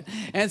all good.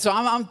 And so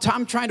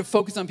I'm trying to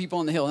focus on people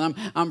on the hill, and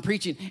I'm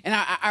preaching. And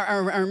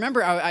I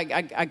remember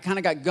I kind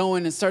of got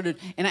going and started,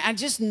 and I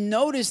just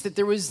noticed that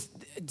there was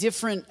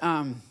different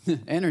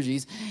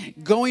energies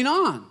going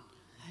on.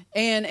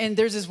 And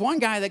there's this one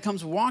guy that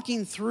comes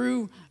walking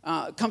through,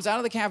 comes out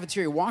of the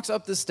cafeteria, walks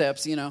up the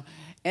steps,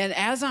 and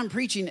as I'm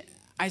preaching,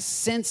 I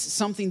sense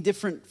something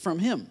different from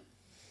him.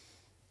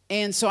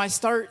 And so I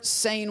start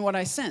saying what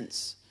I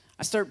sense.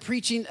 I start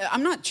preaching.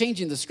 I'm not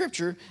changing the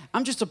scripture.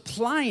 I'm just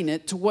applying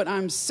it to what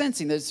I'm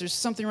sensing. There's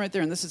something right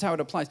there, and this is how it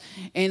applies.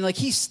 And like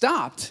he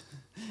stopped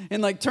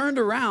and like turned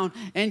around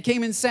and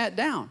came and sat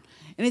down.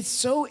 And it's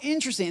so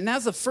interesting. And that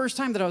was the first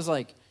time that I was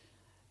like,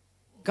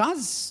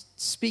 God's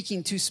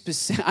speaking to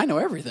specific, I know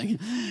everything.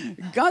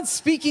 God's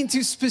speaking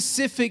to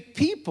specific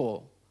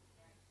people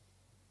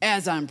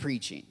as I'm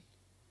preaching.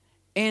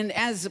 And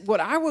as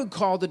what I would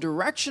call the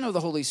direction of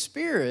the Holy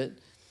Spirit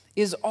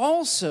is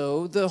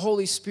also the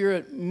Holy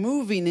Spirit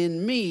moving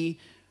in me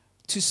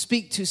to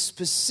speak to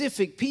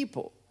specific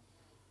people.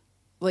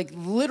 Like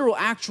literal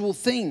actual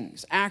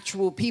things,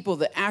 actual people,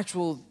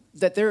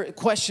 that their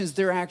questions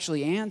they're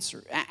actually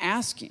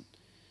asking.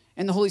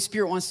 And the Holy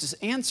Spirit wants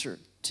to answer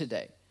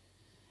today.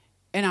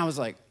 And I was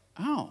like,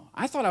 oh,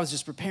 I thought I was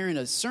just preparing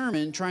a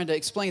sermon, trying to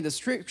explain the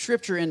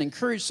scripture and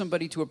encourage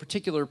somebody to a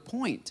particular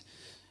point,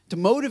 to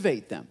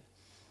motivate them.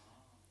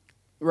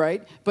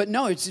 Right? But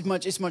no,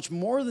 it's much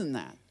more than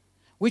that.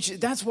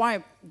 That's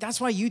why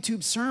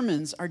YouTube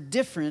sermons are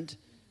different.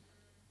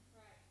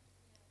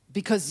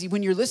 Because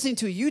when you're listening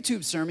to a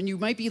YouTube sermon, you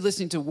might be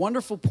listening to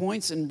wonderful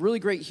points and really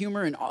great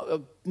humor and a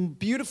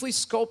beautifully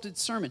sculpted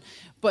sermon.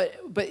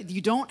 But you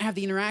don't have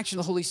the interaction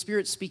of the Holy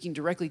Spirit speaking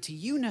directly to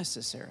you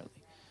necessarily.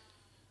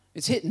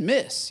 It's hit and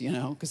miss,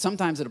 because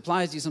sometimes it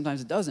applies to you, sometimes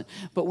it doesn't.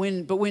 But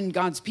when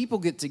God's people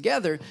get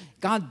together,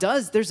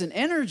 there's an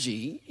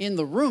energy in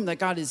the room that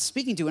God is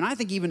speaking to. And I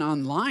think even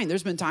online,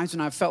 there's been times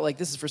when I've felt like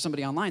this is for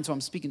somebody online, so I'm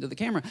speaking to the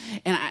camera.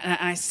 And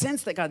I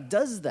sense that God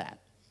does that.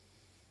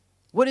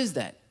 What is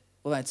that?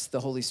 Well, that's the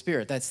Holy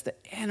Spirit. That's the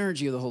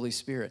energy of the Holy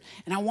Spirit.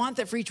 And I want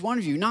that for each one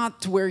of you,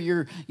 not to where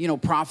you're,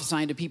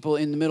 prophesying to people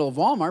in the middle of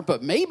Walmart,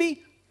 but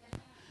maybe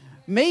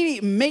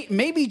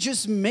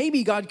just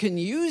maybe God can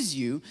use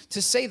you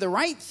to say the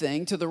right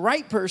thing to the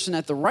right person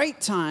at the right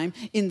time,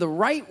 in the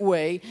right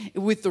way,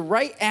 with the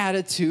right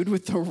attitude,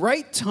 with the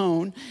right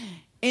tone,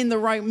 in the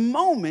right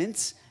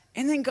moment,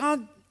 and then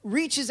God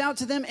reaches out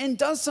to them and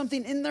does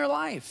something in their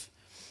life.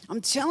 I'm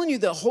telling you,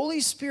 the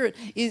Holy Spirit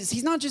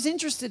he's not just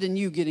interested in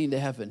you getting to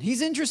heaven.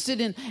 He's interested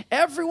in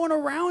everyone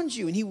around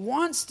you, and he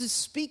wants to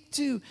speak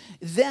to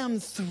them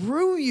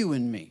through you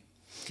and me.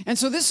 And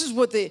so this is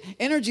what the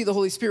energy of the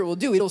Holy Spirit will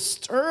do. It'll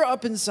stir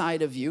up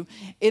inside of you,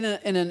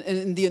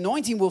 and the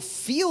anointing will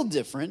feel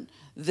different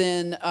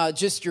than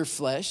just your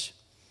flesh,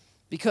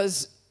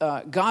 because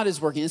God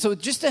is working. And so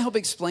just to help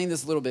explain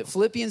this a little bit,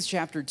 Philippians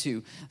chapter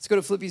 2. Let's go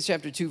to Philippians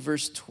chapter 2,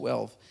 verse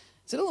 12.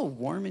 Is it a little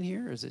warm in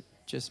here, or is it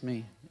just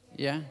me?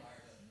 Yeah?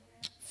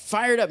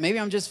 Fired up. Maybe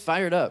I'm just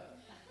fired up.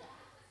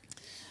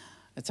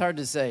 It's hard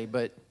to say,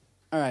 but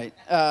all right.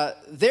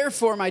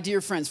 Therefore, my dear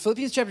friends,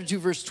 Philippians chapter 2,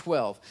 verse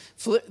 12.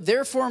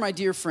 Therefore, my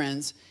dear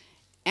friends,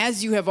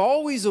 as you have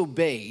always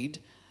obeyed,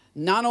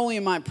 not only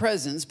in my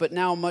presence, but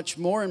now much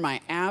more in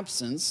my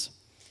absence,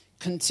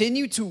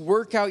 continue to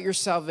work out your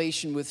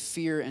salvation with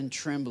fear and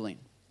trembling.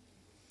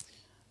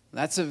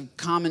 That's a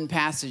common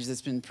passage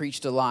that's been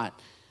preached a lot.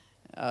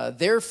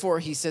 Therefore,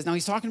 he says, now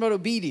he's talking about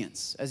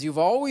obedience. As you've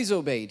always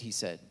obeyed, he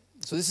said.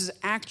 So this is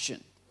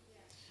action.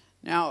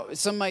 Now,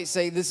 some might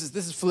say this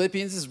is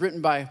Philippians. This is written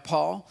by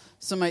Paul.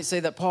 Some might say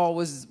that Paul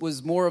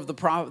was more of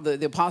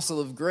the apostle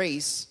of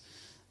grace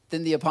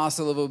than the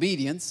apostle of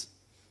obedience,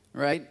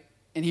 right?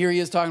 And here he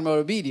is talking about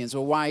obedience.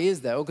 Well, why is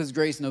that? Well, because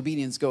grace and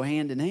obedience go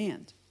hand in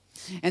hand.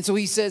 And so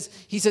he says,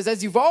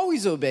 as you've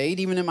always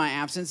obeyed, even in my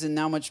absence and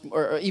now much,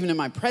 or even in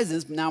my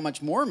presence, now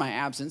much more in my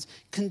absence,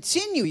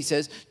 continue, he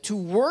says, to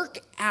work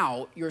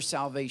out your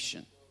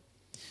salvation.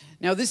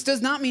 Now, this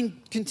does not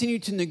mean continue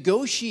to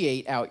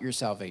negotiate out your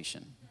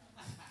salvation.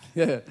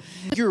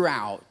 Figure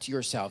out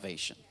your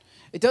salvation.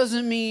 It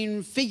doesn't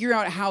mean figure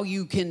out how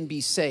you can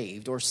be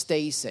saved or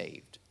stay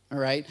saved. All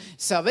right?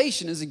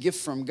 Salvation is a gift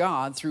from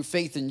God through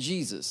faith in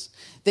Jesus.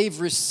 They've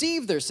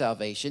received their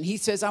salvation. He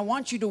says, I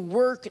want you to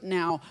work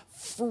now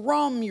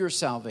from your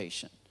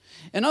salvation.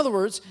 In other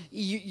words,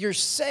 you're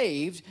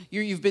saved,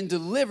 you've been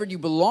delivered, you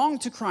belong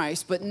to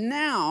Christ, but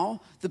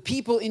now the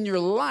people in your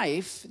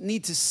life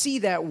need to see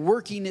that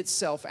working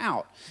itself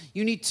out.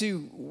 You need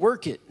to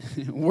work it,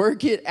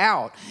 work it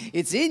out.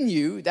 It's in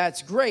you,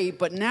 that's great,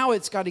 but now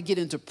it's got to get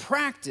into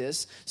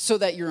practice so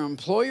that your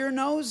employer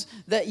knows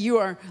that you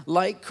are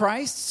like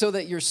Christ, so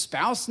that your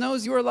spouse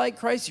knows you are like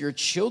Christ, your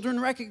children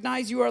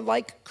recognize you are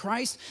like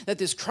Christ, that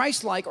this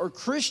Christ-like or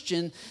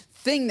Christian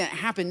thing that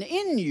happened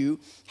in you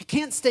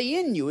can't stay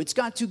in you. It's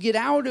got to get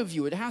out of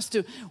you. It has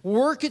to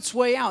work its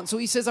way out. So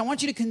he says, I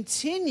want you to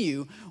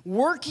continue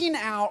working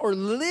out or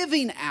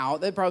living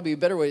out, that'd probably be a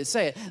better way to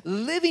say it,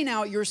 living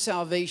out your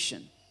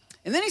salvation.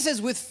 And then he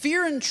says, with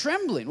fear and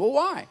trembling. Well,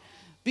 why?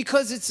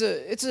 Because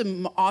it's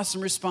an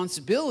awesome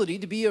responsibility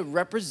to be a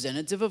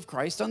representative of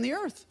Christ on the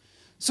earth.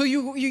 So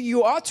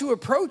you ought to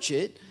approach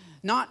it,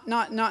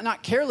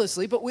 not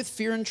carelessly, but with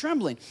fear and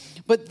trembling.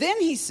 But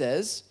then he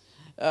says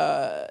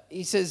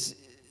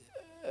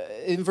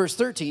in verse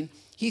 13,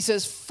 he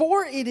says,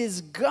 for it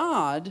is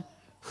God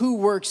who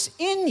works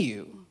in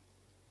you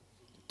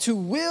to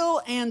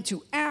will and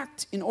to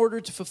act in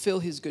order to fulfill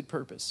his good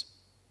purpose.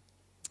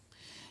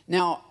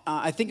 Now,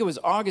 I think it was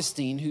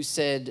Augustine who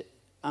said,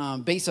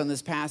 based on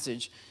this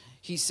passage,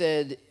 he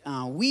said,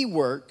 we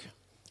work,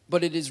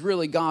 but it is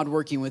really God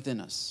working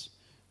within us.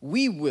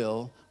 We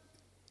will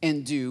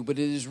and do, but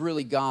it is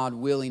really God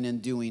willing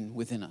and doing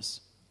within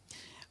us.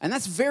 And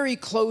that's very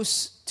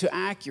close to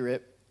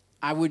accurate.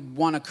 I would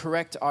want to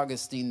correct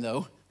Augustine,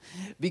 though,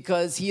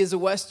 because he is a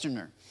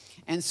Westerner.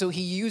 And so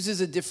he uses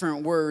a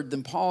different word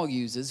than Paul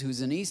uses,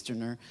 who's an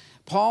Easterner.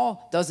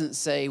 Paul doesn't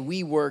say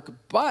we work,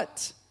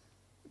 but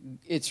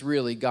it's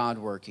really God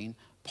working.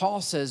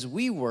 Paul says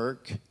we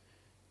work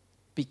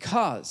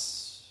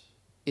because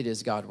it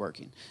is God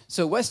working.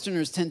 So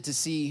Westerners tend to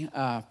see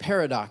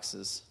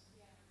paradoxes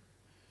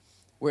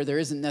where there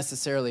isn't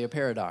necessarily a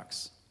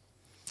paradox.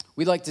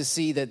 We like to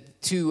see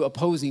that two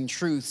opposing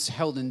truths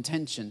held in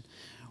tension,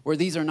 where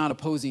these are not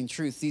opposing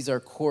truths, these are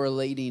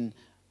correlating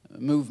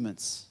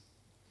movements.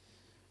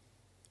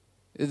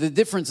 The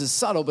difference is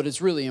subtle, but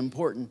it's really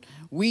important.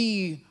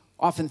 We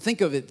often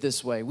think of it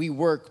this way. We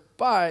work,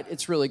 but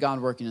it's really God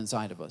working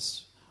inside of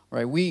us.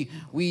 Right? We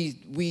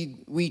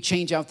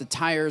change out the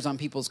tires on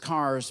people's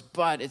cars,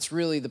 but it's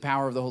really the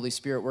power of the Holy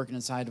Spirit working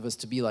inside of us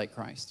to be like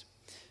Christ.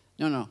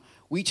 No.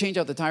 We change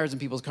out the tires in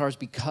people's cars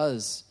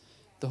because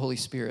the Holy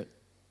Spirit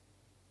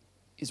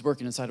is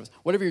working inside of us.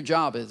 Whatever your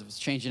job is, if it's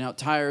changing out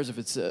tires, if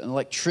it's an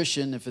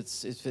electrician, if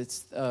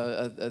it's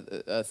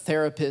a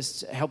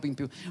therapist helping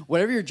people,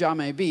 whatever your job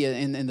may be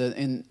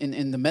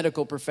in the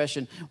medical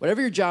profession,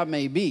 whatever your job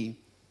may be,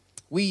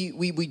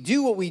 we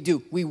do what we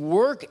do. We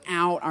work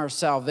out our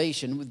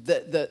salvation.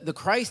 The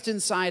Christ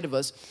inside of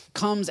us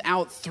comes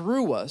out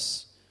through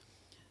us,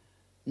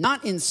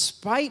 not in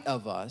spite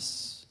of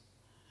us,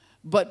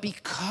 but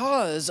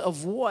because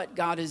of what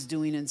God is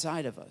doing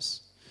inside of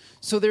us.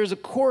 So there's a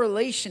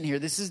correlation here.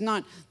 This is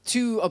not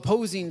two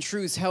opposing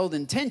truths held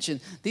in tension.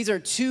 These are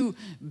two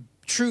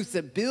truths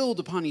that build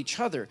upon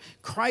each other.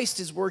 Christ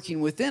is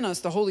working within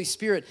us. The Holy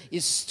Spirit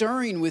is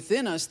stirring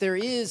within us. There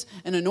is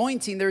an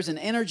anointing. There's an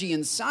energy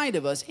inside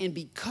of us. And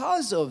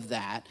because of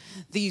that,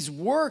 these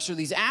works or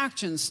these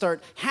actions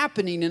start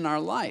happening in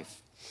our life.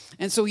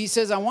 And so he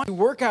says, I want you to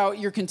work out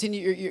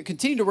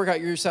continue to work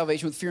out your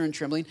salvation with fear and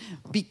trembling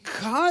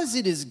because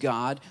it is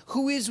God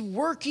who is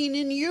working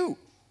in you.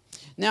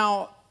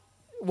 Now,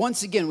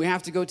 once again, we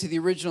have to go to the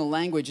original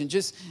language and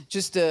just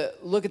to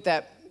look at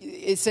that.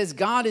 It says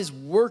God is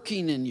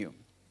working in you,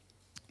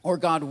 or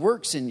God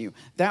works in you.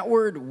 That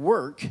word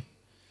work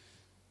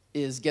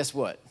is, guess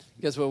what?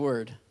 Guess what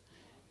word?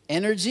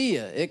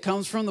 Energia. It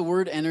comes from the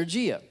word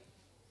energia.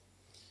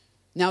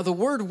 Now, the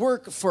word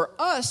work for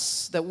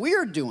us that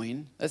we're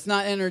doing, that's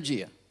not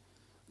energia,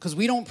 because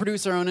we don't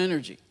produce our own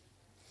energy.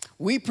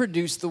 We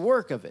produce the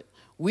work of it.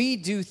 We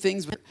do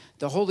things.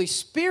 The Holy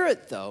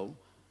Spirit, though,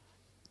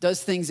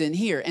 does things in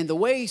here. And the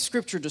way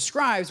Scripture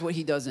describes what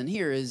he does in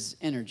here is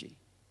energy.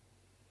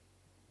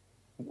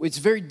 It's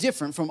very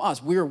different from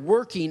us. We're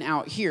working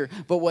out here.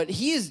 But what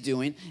he is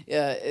doing,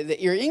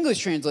 your English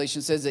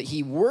translation says that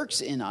he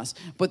works in us.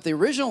 But the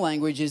original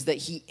language is that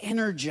he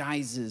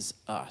energizes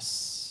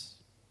us.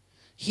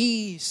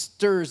 He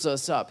stirs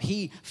us up.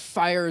 He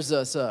fires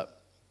us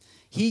up.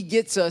 He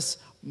gets us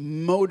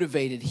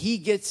motivated. He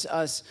gets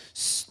us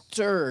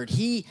stirred.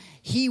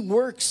 He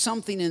works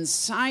something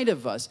inside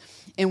of us.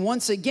 And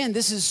once again,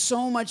 this is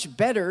so much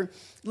better.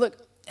 Look,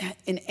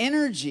 an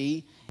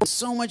energy is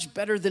so much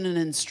better than an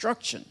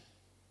instruction.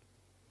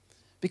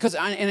 Because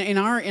in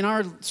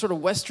our sort of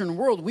Western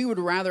world, we would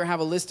rather have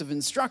a list of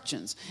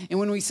instructions. And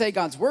when we say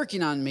God's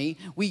working on me,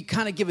 we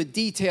kind of give a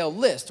detailed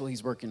list. Well,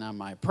 he's working on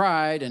my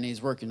pride, and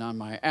he's working on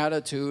my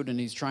attitude, and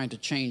he's trying to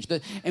change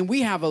that. And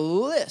we have a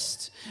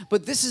list.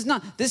 But this is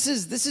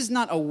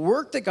not a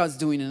work that God's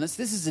doing in us.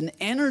 This is an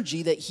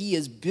energy that he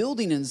is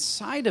building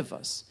inside of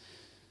us.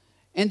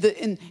 And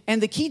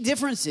the key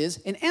difference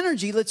is an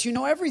energy lets you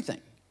know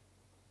everything.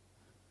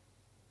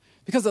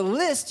 Because a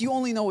list, you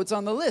only know what's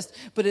on the list.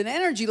 But an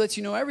energy lets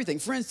you know everything.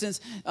 For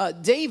instance,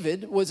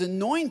 David was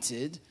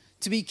anointed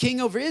to be king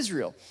over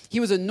Israel.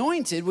 He was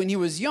anointed when he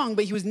was young,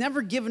 but he was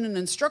never given an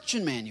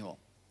instruction manual.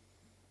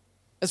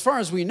 As far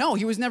as we know,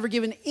 he was never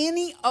given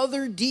any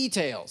other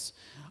details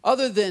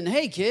other than,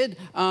 hey, kid,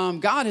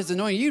 God has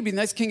anointed you to be the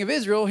next king of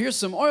Israel. Here's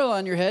some oil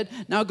on your head.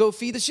 Now go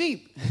feed the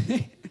sheep.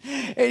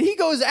 And he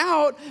goes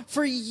out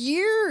for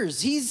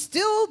years. He's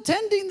still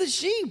tending the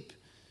sheep.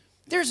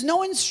 There's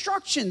no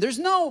instruction. There's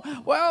no,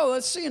 well,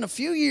 let's see, in a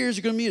few years,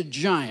 you're going to meet a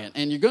giant,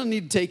 and you're going to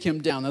need to take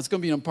him down. That's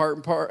going to be an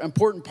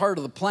important part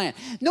of the plan.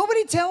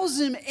 Nobody tells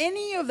him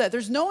any of that.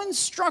 There's no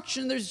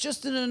instruction. There's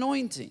just an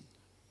anointing.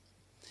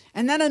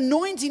 And that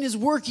anointing is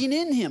working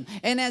in him.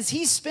 And as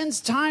he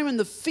spends time in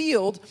the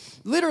field,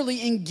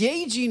 literally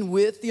engaging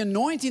with the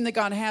anointing that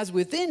God has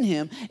within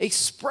him,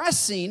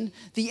 expressing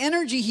the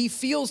energy he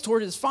feels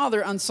toward his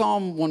Father on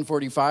Psalm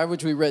 145,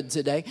 which we read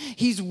today,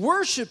 he's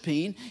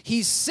worshiping,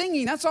 he's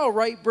singing. That's all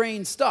right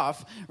brain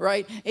stuff,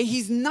 right? And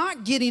he's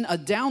not getting a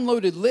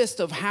downloaded list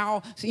of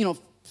how,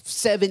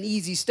 7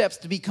 easy steps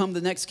to become the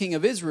next king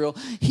of Israel.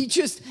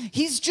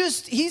 He's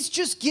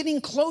just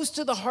getting close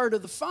to the heart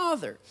of the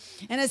Father.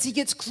 And as he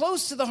gets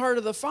close to the heart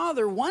of the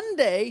Father, one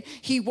day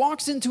he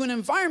walks into an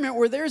environment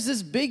where there's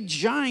this big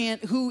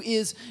giant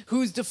who's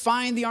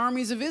defying the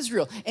armies of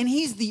Israel. And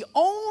he's the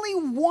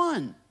only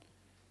one.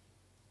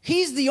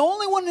 He's the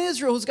only one in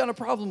Israel who's got a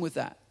problem with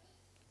that.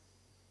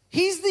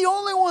 He's the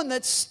only one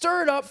that's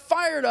stirred up,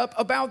 fired up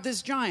about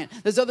this giant.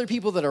 There's other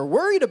people that are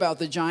worried about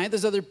the giant.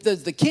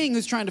 There's the king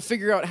who's trying to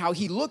figure out how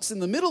he looks in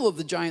the middle of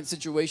the giant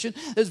situation.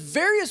 There's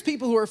various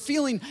people who are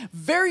feeling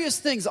various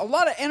things. A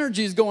lot of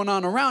energy is going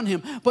on around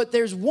him. But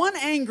there's one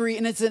energy,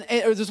 and it's an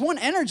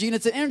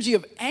energy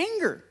of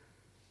anger.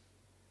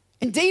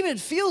 And David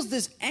feels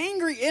this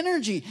angry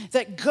energy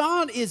that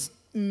God is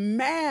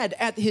mad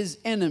at his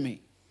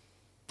enemy.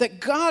 That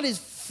God is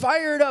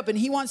fired up and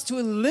he wants to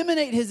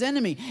eliminate his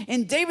enemy.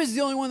 And David's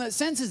the only one that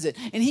senses it.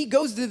 And he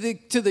goes to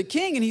the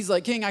king and he's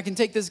like, King, I can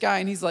take this guy.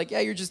 And he's like, yeah,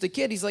 you're just a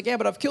kid. He's like, yeah,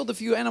 but I've killed a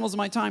few animals in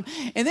my time.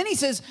 And then he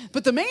says,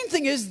 but the main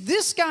thing is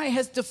this guy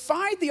has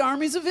defied the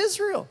armies of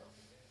Israel.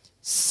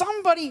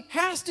 Somebody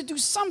has to do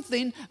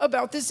something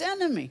about this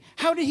enemy.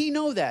 How did he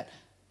know that?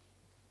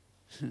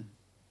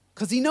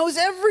 Because he knows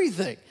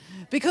everything.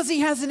 Because he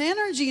has an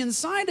energy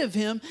inside of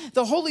him,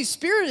 the Holy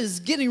Spirit is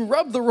getting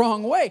rubbed the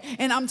wrong way.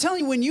 And I'm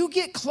telling you, when you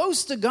get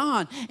close to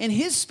God and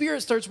his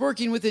Spirit starts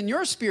working within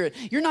your spirit,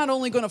 you're not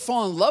only going to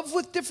fall in love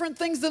with different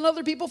things than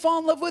other people fall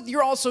in love with,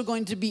 you're also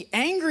going to be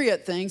angry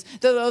at things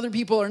that other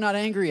people are not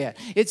angry at.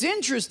 It's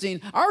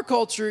interesting, our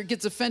culture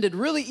gets offended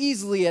really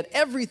easily at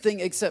everything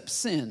except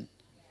sin.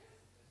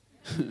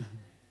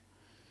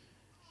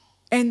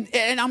 And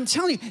I'm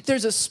telling you,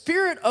 there's a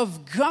Spirit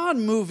of God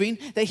moving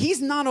that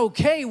he's not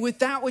okay with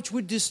that which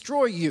would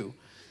destroy you.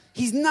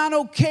 He's not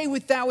okay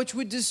with that which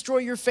would destroy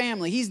your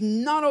family. He's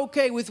not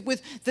okay with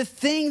the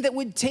thing that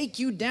would take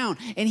you down.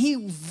 And he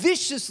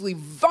viciously,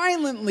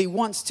 violently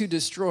wants to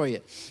destroy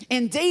it.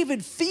 And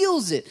David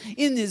feels it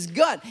in his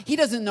gut. He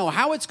doesn't know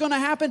how it's going to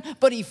happen,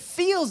 but he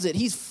feels it.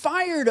 He's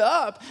fired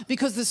up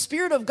because the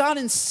Spirit of God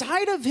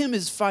inside of him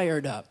is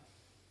fired up.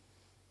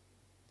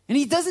 And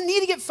he doesn't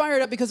need to get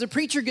fired up because a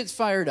preacher gets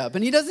fired up.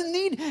 And he doesn't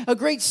need a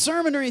great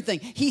sermon or anything.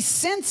 He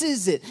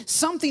senses it.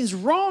 Something's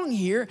wrong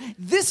here.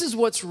 This is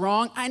what's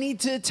wrong. I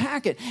need to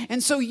attack it.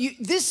 And so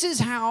this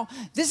is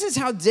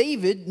how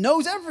David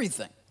knows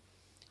everything.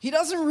 He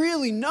doesn't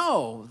really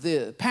know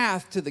the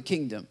path to the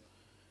kingdom.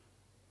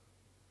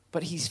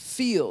 But he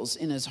feels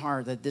in his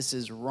heart that this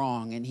is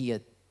wrong and he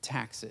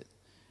attacks it.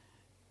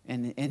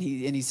 And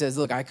he says,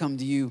 look, I come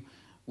to you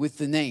with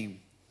the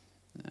name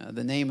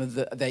of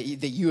that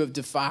you have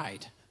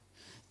defied,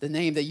 the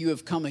name that you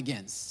have come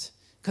against.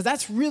 Because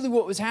that's really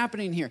what was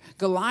happening here.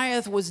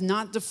 Goliath was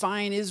not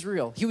defying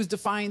Israel. He was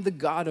defying the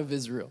God of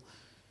Israel.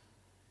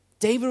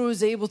 David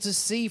was able to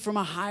see from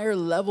a higher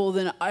level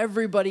than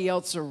everybody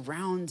else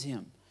around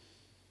him.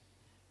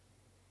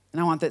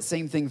 And I want that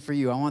same thing for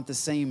you. I want the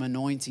same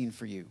anointing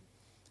for you.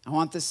 I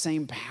want the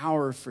same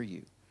power for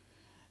you.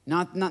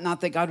 Not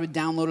that God would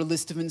download a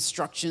list of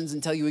instructions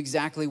and tell you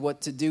exactly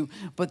what to do,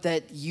 but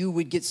that you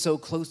would get so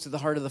close to the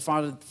heart of the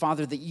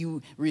Father that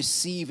you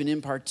receive an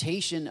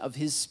impartation of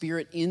his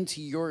Spirit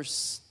into your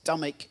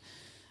stomach,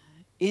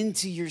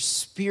 into your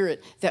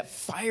spirit, that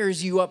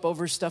fires you up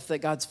over stuff that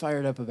God's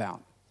fired up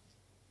about,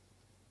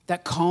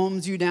 that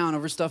calms you down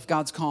over stuff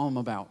God's calm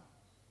about,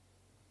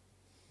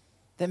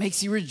 that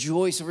makes you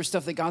rejoice over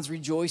stuff that God's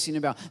rejoicing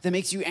about, that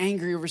makes you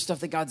angry over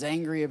stuff that God's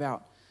angry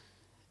about.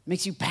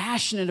 Makes you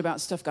passionate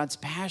about stuff God's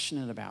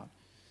passionate about.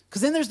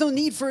 Because then there's no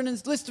need for a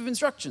list of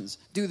instructions.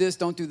 Do this,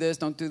 don't do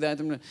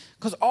that.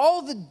 Because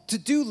all the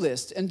to-do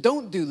list and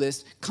don't do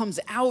list comes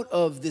out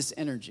of this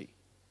energy.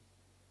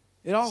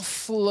 It all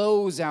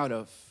flows out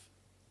of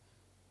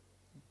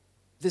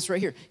this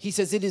right here. He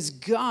says it is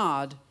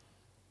God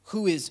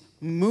who is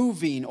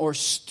moving or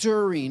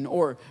stirring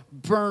or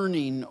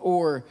burning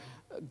or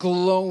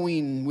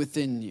glowing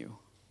within you.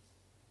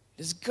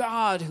 It is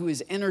God who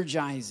is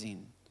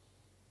energizing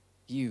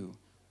you.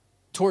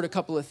 toward a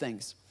couple of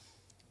things.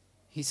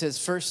 He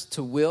says first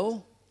to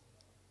will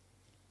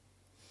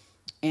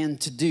and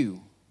to do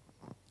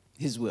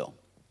his will,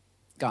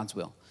 God's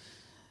will.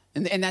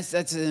 And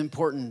that's an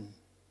important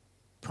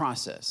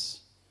process.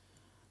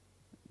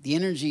 The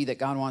energy that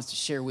God wants to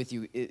share with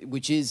you,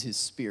 which is his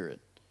spirit,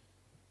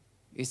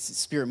 it's the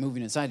spirit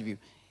moving inside of you,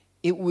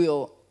 it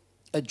will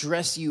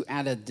address you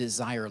at a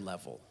desire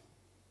level.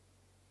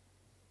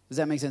 Does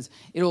that make sense?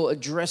 It'll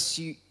address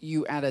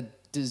you at a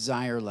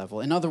desire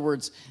level. In other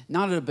words,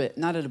 not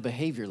at a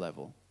behavior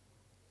level,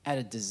 at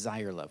a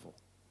desire level.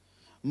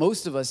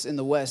 Most of us in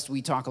the West,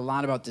 we talk a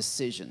lot about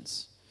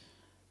decisions,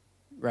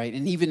 right?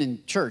 And even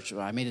in church,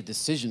 I made a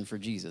decision for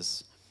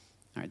Jesus.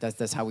 All right,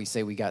 that's how we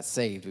say we got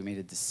saved. We made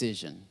a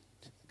decision.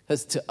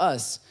 Because to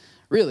us,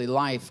 really,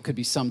 life could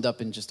be summed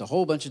up in just a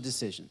whole bunch of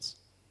decisions.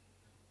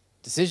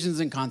 Decisions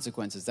and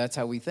consequences, that's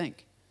how we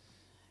think.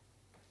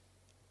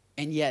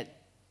 And yet,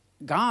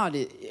 God,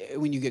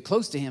 when you get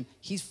close to him,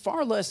 he's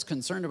far less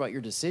concerned about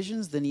your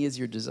decisions than he is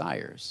your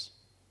desires.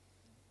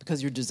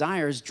 Because your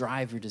desires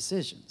drive your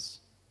decisions.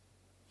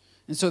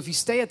 And so if you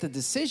stay at the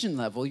decision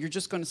level, you're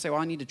just going to say, well,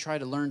 I need to try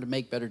to learn to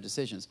make better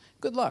decisions.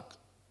 Good luck.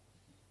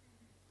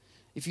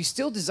 If you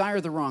still desire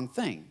the wrong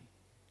thing,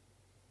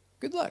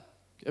 good luck.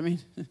 I mean,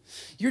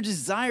 your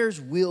desires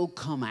will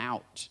come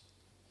out.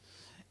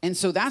 And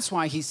so that's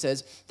why he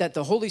says that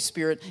the Holy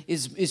Spirit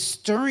is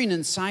stirring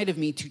inside of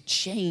me to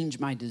change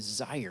my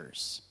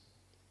desires,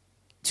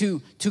 to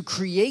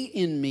create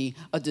in me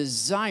a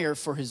desire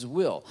for his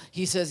will.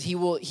 He says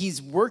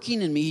he's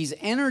working in me, he's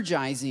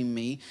energizing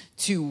me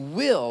to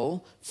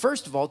will,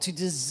 first of all, to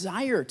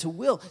desire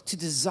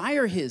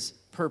his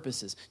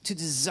purposes, to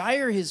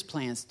desire his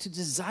plans, to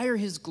desire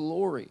his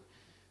glory,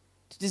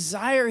 to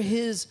desire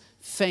his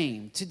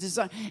fame, to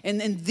desire.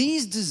 And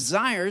these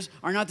desires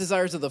are not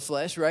desires of the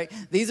flesh, right?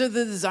 These are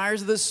the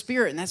desires of the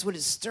Spirit, and that's what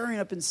is stirring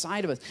up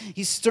inside of us.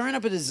 He's stirring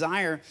up a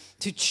desire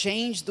to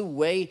change the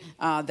way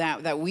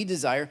that we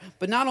desire.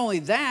 But not only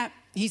that,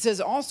 he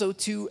says also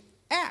to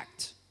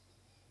act,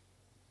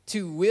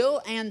 to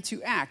will and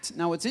to act.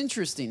 Now, what's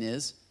interesting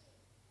is,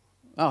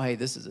 oh, hey,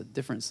 this is a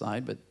different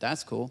slide, but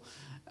that's cool.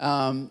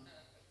 To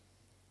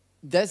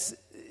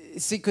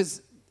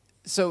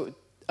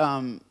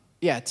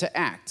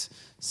act.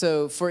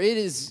 So, for it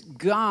is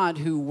God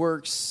who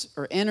works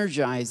or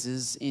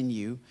energizes in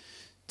you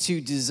to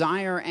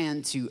desire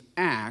and to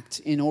act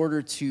in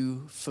order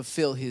to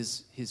fulfill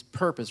his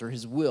purpose or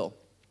his will.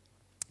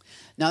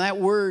 Now, that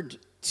word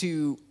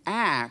to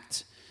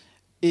act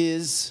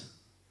is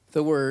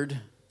the word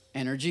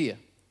energia.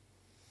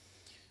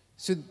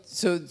 So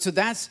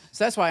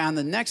that's why on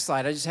the next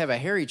slide, I just have a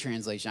hairy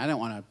translation. I don't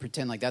want to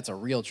pretend like that's a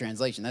real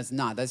translation.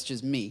 That's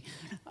just me.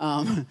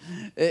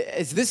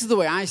 This is the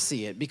way I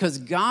see it, because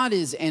God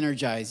is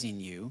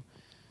energizing you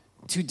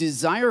to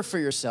desire for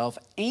yourself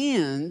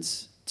and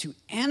to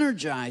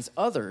energize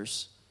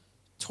others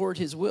toward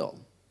his will.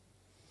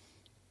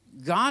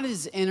 God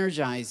is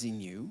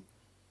energizing you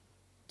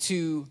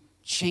to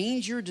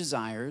change your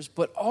desires,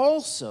 but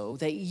also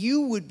that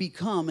you would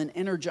become an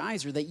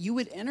energizer, that you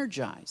would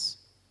energize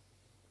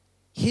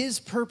his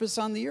purpose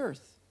on the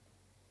earth.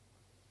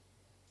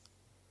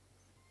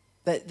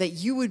 That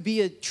you would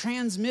be a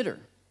transmitter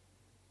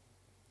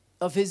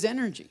of his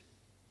energy.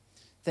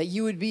 That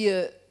you would be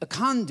a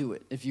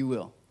conduit, if you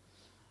will,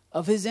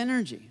 of his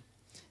energy.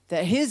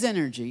 That his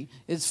energy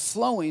is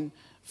flowing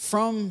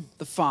from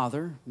the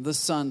Father, the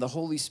Son, the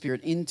Holy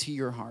Spirit into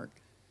your heart.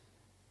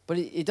 But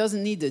it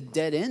doesn't need to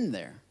dead end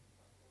there.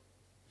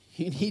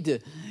 You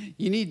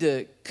need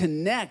to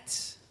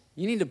connect.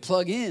 You need to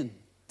plug in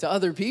to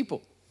other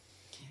people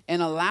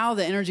and allow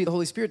the energy of the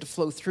Holy Spirit to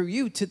flow through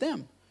you to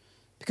them.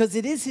 Because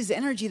it is his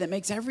energy that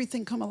makes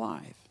everything come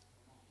alive.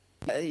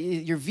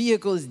 Your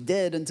vehicle is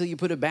dead until you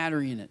put a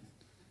battery in it.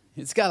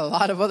 It's got a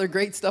lot of other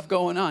great stuff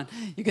going on.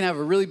 You can have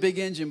a really big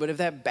engine, but if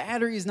that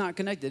battery is not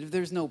connected, if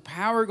there's no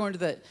power going to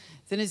that,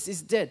 then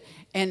it's dead.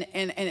 And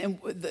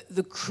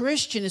the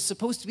Christian is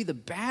supposed to be the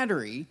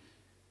battery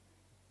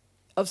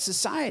of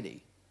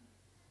society.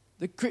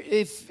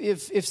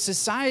 If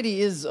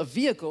society is a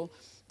vehicle,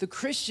 the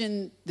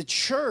Christian, the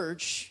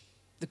church,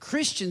 the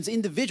Christians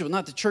individual,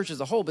 not the church as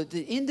a whole, but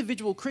the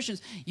individual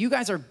Christians, you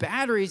guys are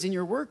batteries in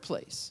your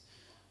workplace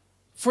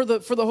for the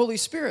Holy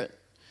Spirit.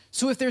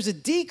 So if there's a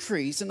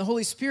decrease in the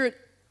Holy Spirit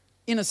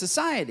in a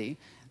society,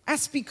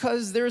 that's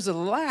because there's a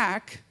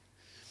lack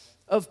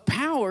of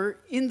power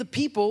in the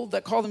people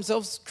that call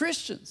themselves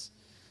Christians.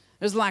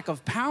 There's a lack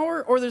of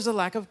power or there's a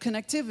lack of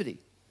connectivity.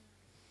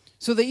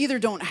 So they either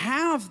don't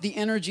have the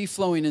energy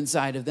flowing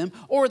inside of them,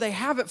 or they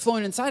have it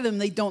flowing inside of them,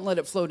 they don't let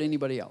it flow to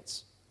anybody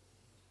else.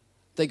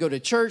 They go to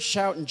church,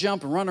 shout and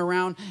jump and run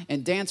around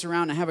and dance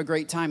around and have a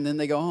great time, and then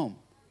they go home.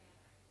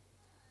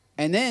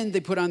 And then they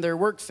put on their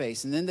work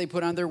face, and then they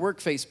put on their work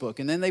Facebook,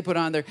 and then they put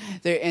on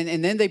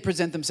and then they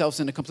present themselves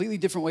in a completely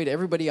different way to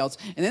everybody else.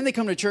 And then they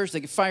come to church, they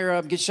get fired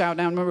up, get shouted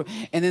down, remember,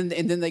 and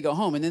then they go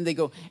home, and then they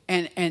go,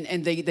 and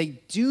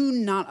they do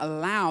not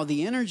allow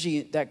the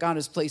energy that God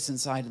has placed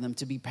inside of them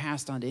to be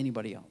passed on to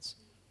anybody else.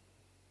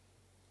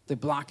 They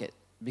block it.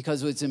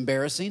 because it's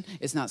embarrassing.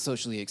 It's not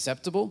socially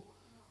acceptable.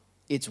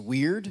 It's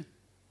weird.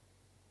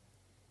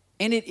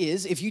 And it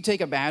is, if you take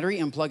a battery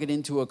and plug it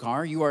into a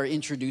car, you are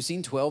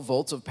introducing 12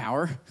 volts of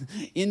power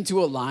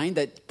into a line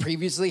that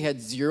previously had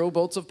 0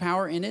 volts of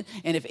power in it.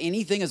 And if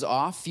anything is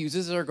off,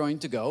 fuses are going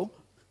to go.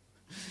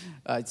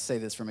 I'd say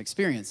this from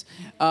experience.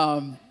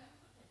 And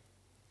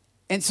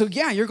so,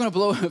 yeah, you're going to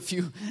blow a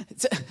few.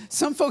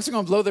 Some folks are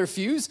going to blow their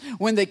fuse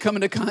when they come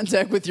into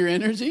contact with your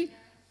energy.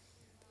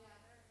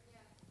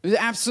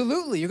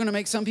 Absolutely. You're going to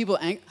make some people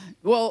angry.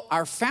 Well,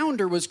 our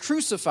founder was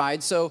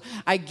crucified, so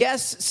I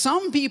guess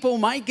some people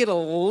might get a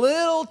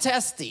little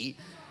testy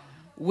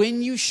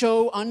when you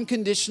show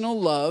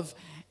unconditional love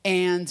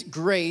and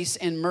grace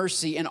and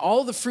mercy and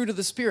all the fruit of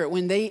the Spirit.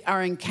 When they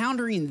are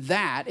encountering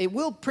that, it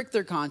will prick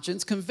their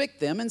conscience, convict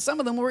them, and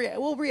some of them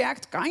will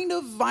react kind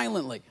of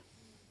violently.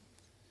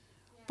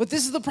 But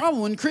this is the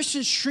problem. When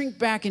Christians shrink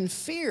back in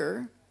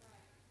fear,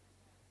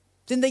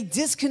 then they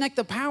disconnect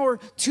the power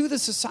to the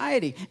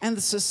society. And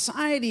the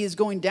society is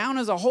going down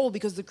as a whole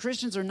because the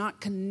Christians are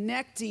not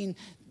connecting.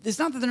 It's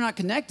not that they're not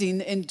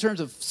connecting in terms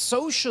of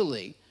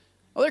socially.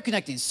 Well, they're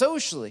connecting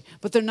socially,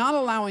 but they're not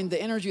allowing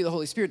the energy of the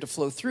Holy Spirit to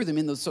flow through them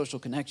in those social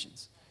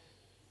connections.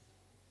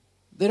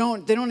 They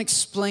don't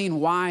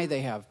explain why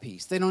they have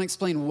peace. They don't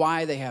explain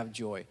why they have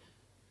joy.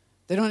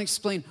 They don't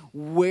explain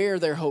where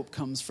their hope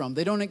comes from.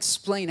 They don't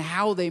explain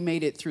how they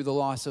made it through the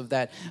loss of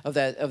that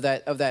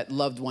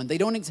loved one. They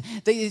don't.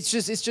 It's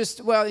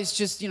just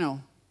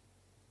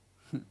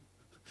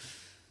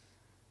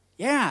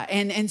yeah.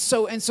 And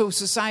so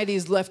society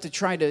is left to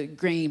try to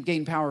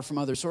gain power from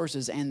other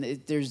sources, and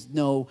there's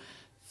no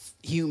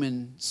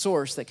human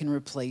source that can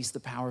replace the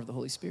power of the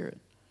Holy Spirit.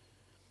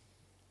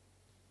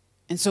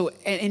 And so,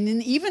 and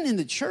even in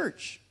the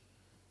church.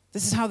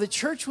 This is how the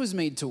church was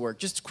made to work.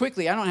 Just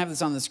quickly, I don't have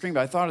this on the screen,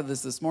 but I thought of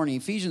this morning.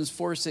 Ephesians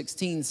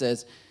 4:16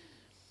 says,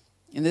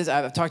 and this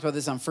I've talked about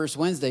this on First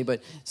Wednesday,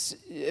 but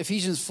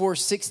Ephesians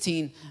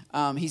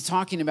 4:16, he's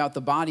talking about the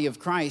body of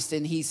Christ,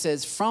 and he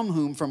says,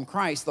 from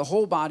Christ, the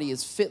whole body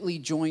is fitly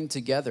joined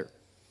together.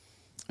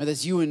 Or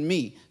that's you and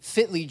me.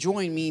 Fitly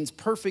joined means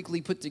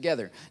perfectly put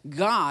together.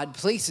 God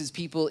places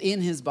people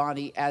in his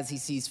body as he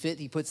sees fit.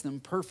 He puts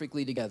them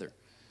perfectly together.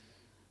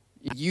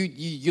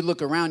 You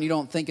look around, you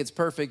don't think it's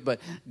perfect, but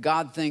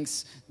God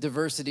thinks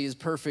diversity is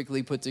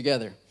perfectly put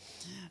together.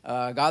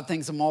 God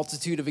thinks a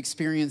multitude of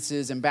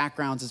experiences and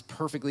backgrounds is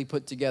perfectly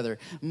put together.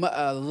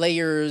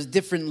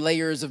 Different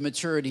layers of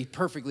maturity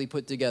perfectly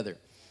put together.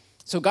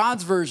 So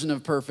God's version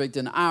of perfect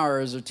and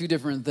ours are two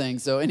different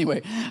things. So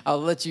anyway,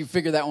 I'll let you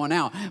figure that one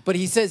out. But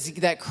he says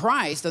that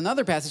Christ,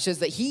 another passage says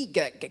that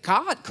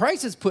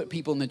Christ has put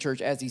people in the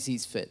church as he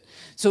sees fit.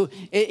 So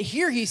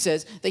here he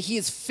says that he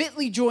has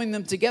fitly joined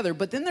them together.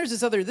 But then there's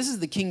this is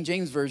the King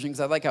James Version, because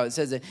I like how it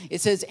says it.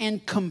 It says,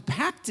 and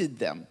compacted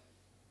them.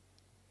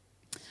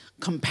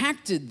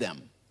 Compacted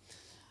them.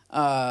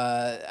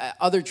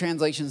 Other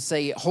translations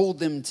say hold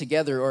them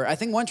together. Or I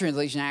think one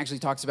translation actually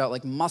talks about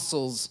like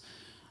muscles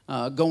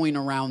going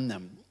around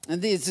them.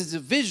 And this is a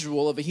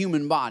visual of a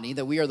human body,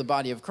 that we are the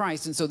body of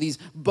Christ. And so these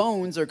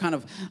bones are kind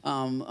of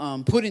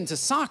put into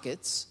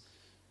sockets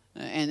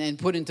and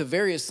put into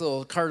various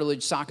little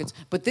cartilage sockets.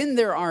 But then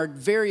there are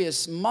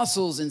various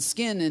muscles and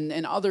skin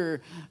and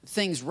other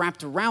things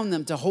wrapped around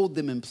them to hold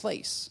them in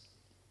place.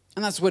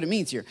 And that's what it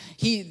means here.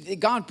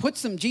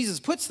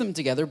 Jesus puts them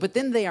together, but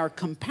then they are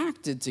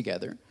compacted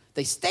together.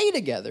 They stay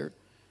together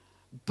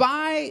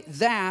by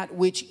that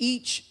which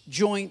each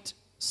joint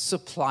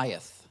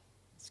supplieth.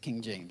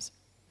 King James.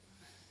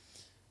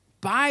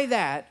 By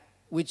that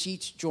which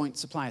each joint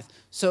supplieth.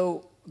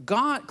 So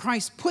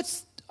Christ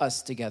puts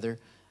us together,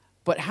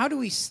 but how do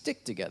we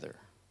stick together?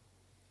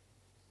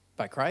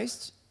 By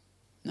Christ?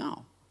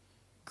 No.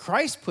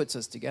 Christ puts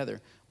us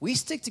together. We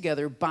stick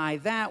together by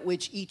that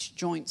which each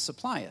joint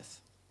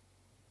supplieth.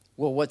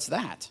 Well, what's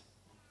that?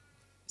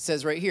 It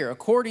says right here,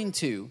 according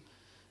to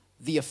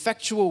the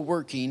effectual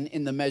working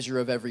in the measure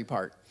of every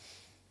part.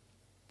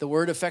 The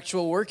word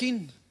effectual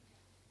working,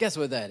 guess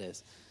what that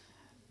is?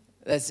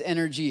 That's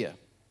energia.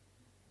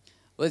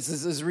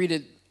 Let's read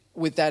it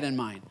with that in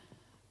mind.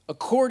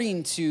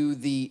 According to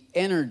the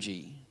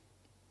energy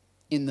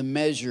in the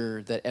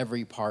measure that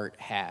every part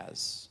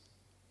has.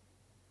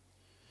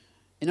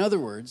 In other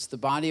words, the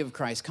body of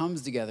Christ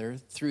comes together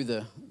through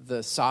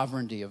the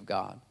sovereignty of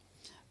God,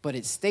 but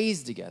it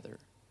stays together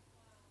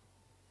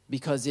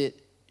because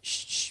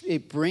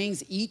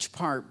each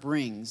part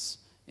brings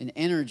an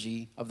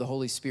energy of the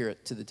Holy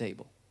Spirit to the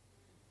table.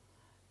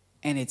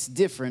 And it's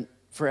different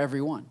for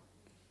everyone.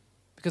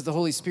 Because the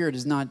Holy Spirit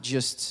is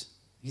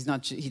he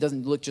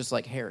doesn't look just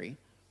like Harry,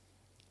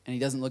 and he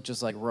doesn't look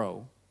just like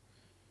Ro,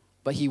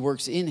 but he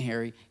works in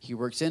Harry, he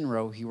works in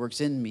Ro, he works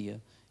in Mia,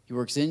 he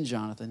works in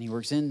Jonathan, he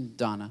works in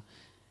Donna,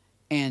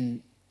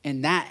 and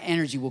that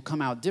energy will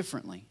come out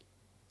differently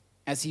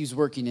as he's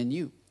working in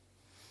you.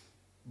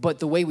 But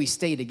the way we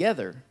stay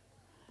together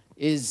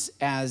is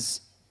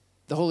as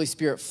the Holy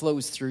Spirit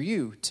flows through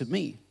you to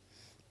me.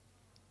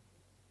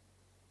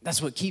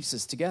 That's what keeps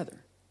us together.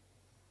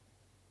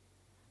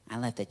 I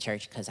left the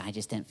church because I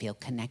just didn't feel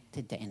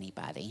connected to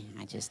anybody.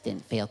 I just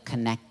didn't feel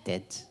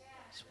connected.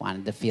 Just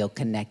wanted to feel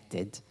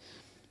connected.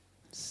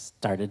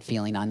 Started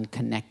feeling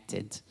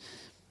unconnected.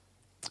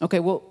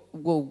 Okay, well,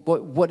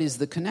 what is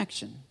the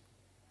connection?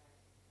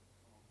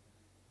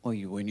 Well,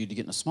 we need to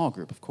get in a small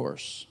group, of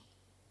course.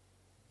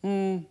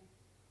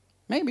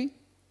 Maybe.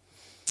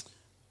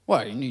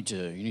 Well, you need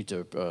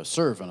to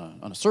serve on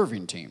a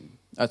serving team.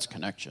 That's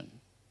connection.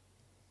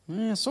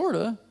 Yeah, sort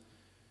of.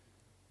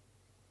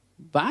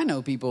 But I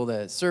know people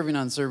that serving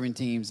on serving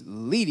teams,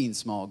 leading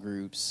small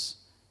groups,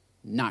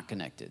 not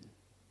connected.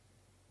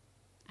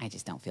 I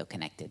just don't feel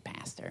connected,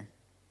 Pastor.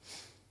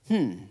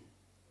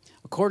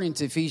 According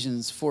to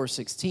Ephesians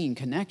 4:16,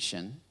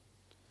 connection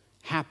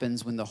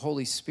happens when the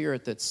Holy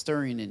Spirit that's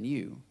stirring in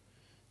you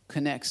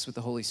connects with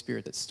the Holy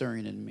Spirit that's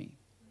stirring in me.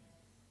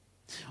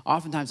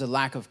 Oftentimes, a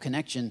lack of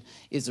connection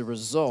is a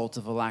result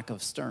of a lack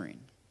of stirring.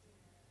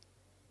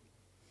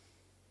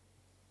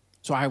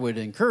 So I would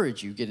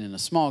encourage you, get in a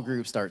small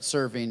group, start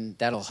serving.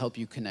 That'll help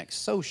you connect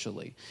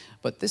socially.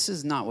 But this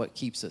is not what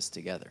keeps us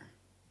together.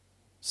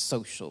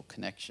 Social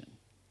connection.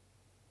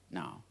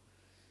 No.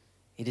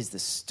 It is the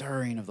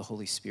stirring of the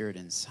Holy Spirit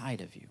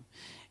inside of you.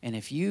 And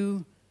if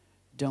you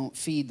don't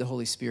feed the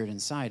Holy Spirit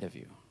inside of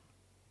you,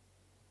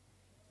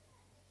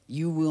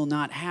 you will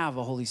not have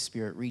a Holy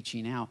Spirit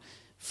reaching out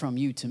from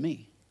you to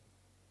me.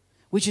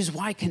 Which is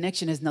why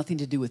connection has nothing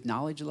to do with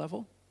knowledge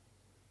level.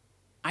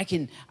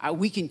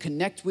 We can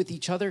connect with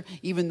each other,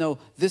 even though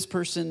this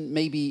person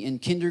may be in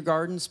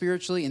kindergarten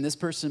spiritually and this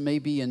person may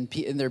be in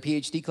their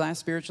PhD class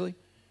spiritually.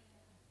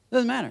 It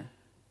doesn't matter,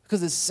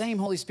 because the same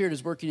Holy Spirit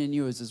is working in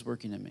you as is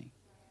working in me.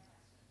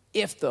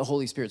 If the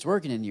Holy Spirit's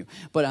working in you.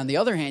 But on the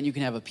other hand, you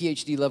can have a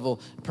PhD level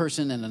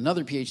person and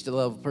another PhD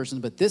level person,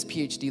 but this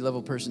PhD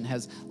level person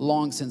has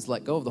long since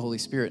let go of the Holy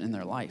Spirit in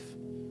their life.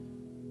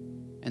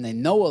 And they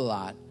know a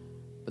lot,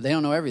 but they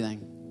don't know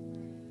everything.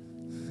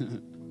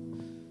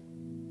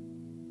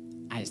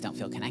 I just don't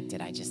feel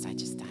connected. I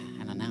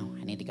don't know.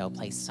 I need to go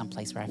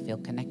someplace where I feel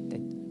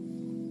connected.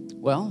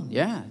 Well,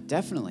 yeah,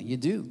 definitely, you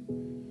do.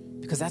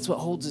 Because that's what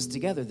holds us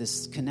together,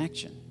 this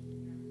connection.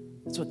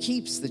 That's what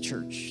keeps the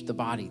church, the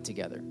body,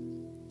 together.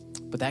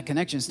 But that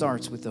connection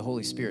starts with the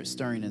Holy Spirit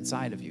stirring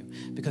inside of you.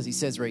 Because he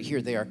says right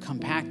here, they are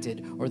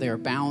compacted or they are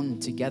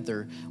bound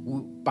together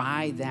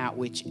by that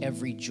which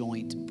every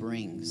joint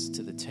brings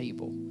to the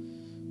table.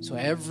 So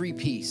every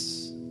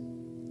piece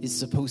is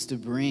supposed to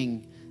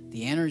bring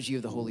the energy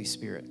of the Holy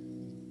Spirit.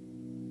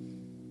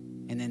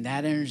 And then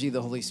that energy of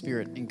the Holy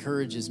Spirit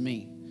encourages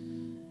me.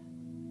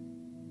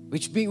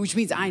 Which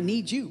means I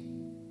need you.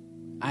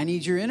 I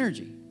need your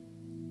energy.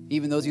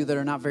 Even those of you that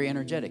are not very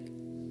energetic.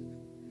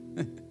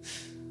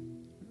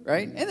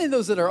 Right? And then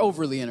those that are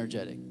overly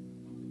energetic.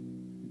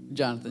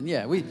 Jonathan,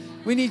 yeah, we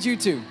need you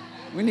too.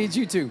 We need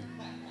you too.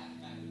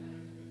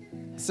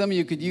 Some of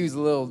you could use a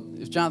little,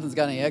 if Jonathan's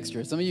got any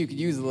extra, some of you could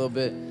use a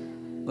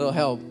little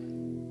help.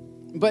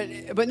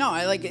 But no,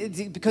 I like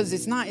it because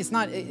it's not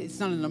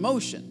an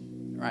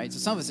emotion, right? So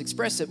some of us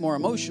express it more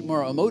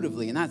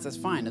emotively, and that's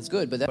fine, that's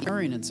good. But that's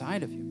occurring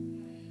inside of you.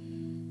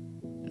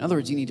 In other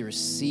words, you need to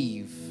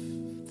receive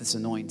this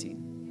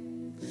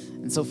anointing.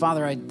 And so,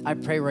 Father, I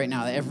pray right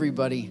now that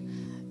everybody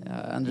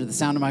under the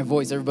sound of my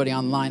voice, everybody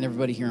online,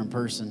 everybody here in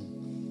person,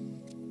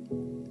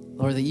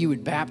 Lord, that you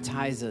would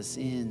baptize us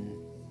in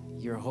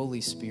your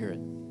Holy Spirit,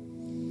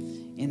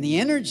 in the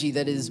energy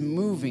that is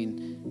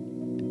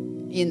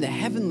moving in the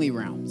heavenly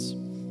realms,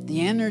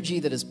 the energy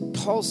that is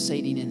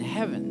pulsating in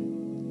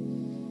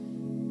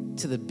heaven,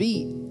 to the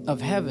beat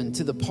of heaven,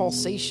 to the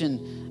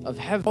pulsation of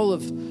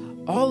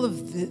heaven. All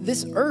of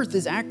this earth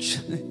is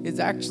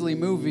actually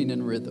moving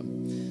in rhythm.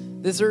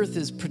 This earth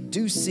is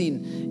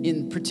producing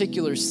in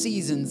particular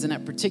seasons and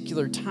at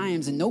particular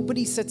times, and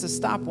nobody sets a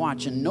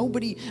stopwatch, and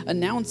nobody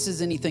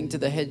announces anything to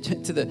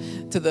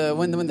the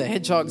when the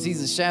hedgehog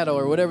sees a shadow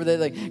or whatever, they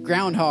like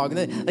groundhog.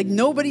 Like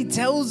nobody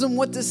tells them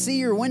what to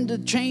see or when to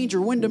change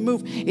or when to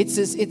move.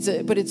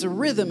 But it's a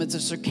rhythm. It's a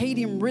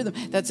circadian rhythm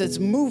that's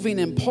moving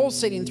and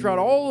pulsating throughout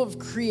all of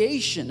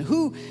creation.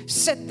 Who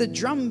set the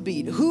drum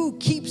beat? Who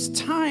keeps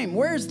time?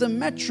 Where's the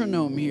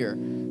metronome here?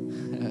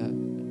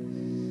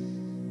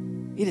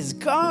 It is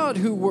God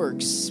who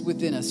works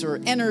within us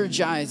or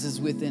energizes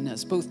within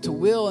us, both to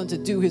will and to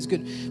do his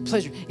good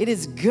pleasure. It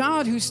is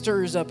God who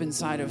stirs up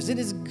inside of us. It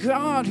is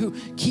God who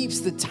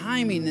keeps the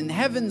timing and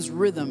heaven's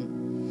rhythm.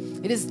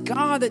 It is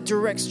God that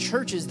directs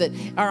churches that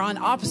are on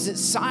opposite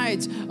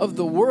sides of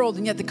the world,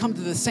 and yet they come to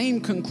the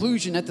same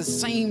conclusion at the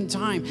same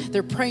time.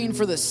 They're praying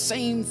for the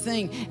same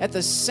thing at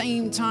the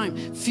same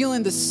time,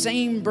 feeling the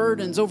same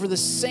burdens over the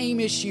same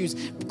issues,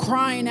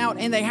 crying out,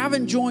 and they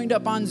haven't joined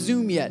up on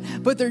Zoom yet,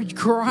 but they're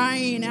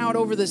crying out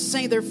over the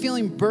same, they're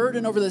feeling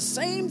burden over the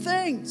same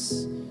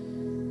things.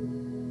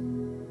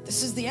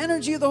 This is the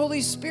energy of the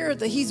Holy Spirit,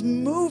 that he's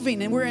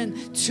moving and we're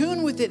in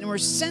tune with it and we're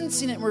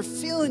sensing it and we're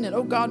feeling it.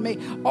 Oh God, may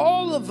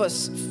all of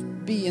us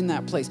be in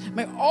that place.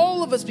 May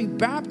all of us be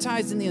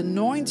baptized in the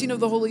anointing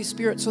of the Holy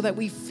Spirit so that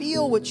we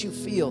feel what you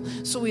feel,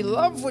 so we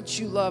love what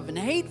you love and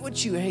hate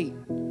what you hate.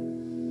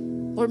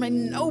 Lord, may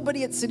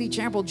nobody at City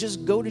Chapel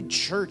just go to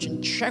church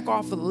and check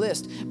off a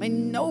list. May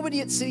nobody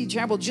at City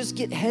Chapel just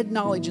get head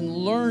knowledge and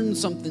learn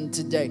something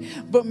today.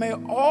 But may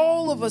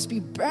all of us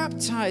be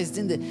baptized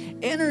in the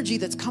energy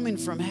that's coming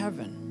from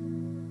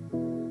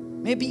heaven.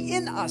 May it be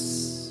in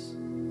us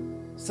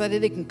so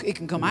that it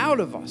can come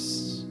out of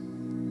us.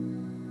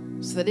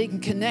 So that it can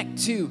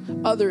connect to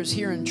others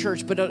here in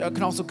church, but it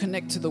can also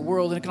connect to the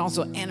world, and it can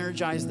also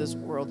energize this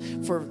world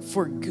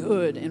for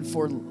good and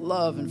for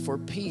love and for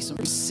peace and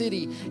for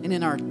city and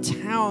in our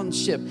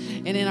township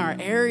and in our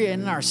area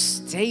and in our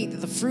state,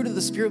 that the fruit of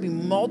the Spirit be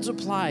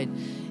multiplied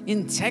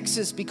in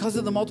Texas because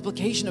of the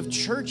multiplication of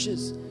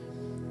churches.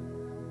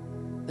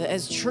 That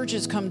as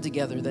churches come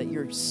together, that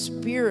your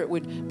Spirit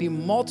would be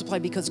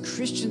multiplied because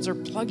Christians are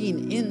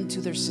plugging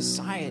into their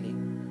society.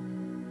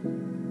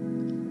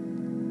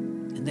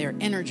 And they're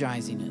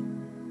energizing it,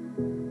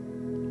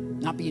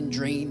 not being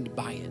drained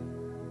by it.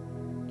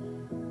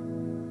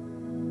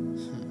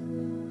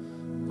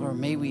 Lord,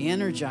 may we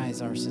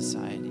energize our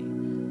society,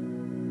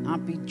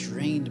 not be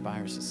drained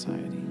by our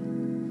society.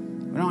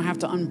 We don't have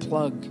to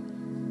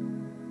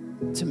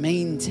unplug to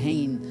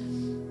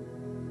maintain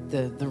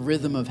the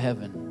rhythm of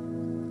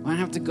heaven. We don't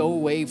have to go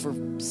away for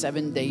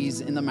 7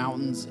 days in the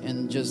mountains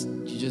and just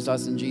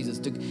us and Jesus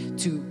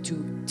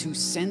to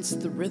sense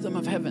the rhythm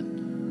of heaven.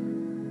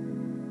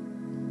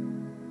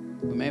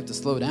 We may have to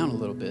slow down a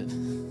little bit.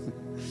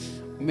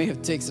 We may have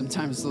to take some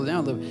time to slow down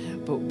a little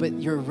bit. But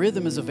your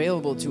rhythm is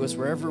available to us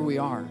wherever we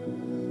are.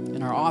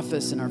 In our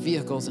office, in our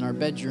vehicles, in our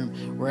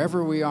bedroom,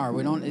 wherever we are.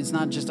 It's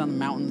not just on the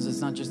mountains. It's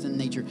not just in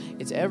nature.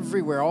 It's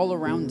everywhere, all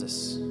around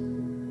us.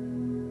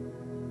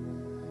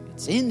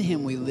 It's in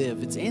Him we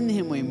live. It's in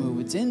Him we move.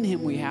 It's in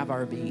Him we have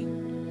our being.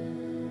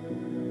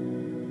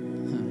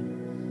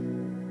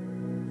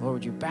 Lord,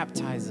 would you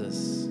baptize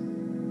us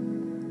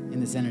in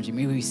this energy?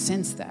 May we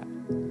sense that.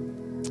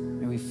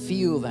 We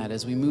feel that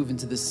as we move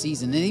into this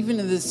season. And even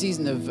in this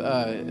season of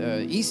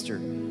Easter,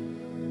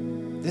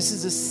 this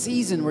is a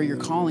season where you're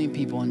calling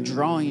people and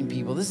drawing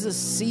people. This is a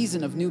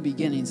season of new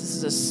beginnings. This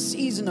is a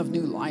season of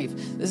new life.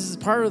 This is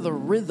part of the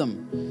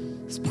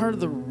rhythm. It's part of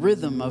the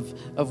rhythm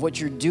of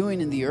what you're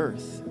doing in the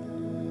earth.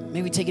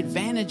 May we take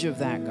advantage of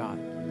that, God.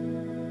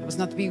 Help us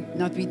not to be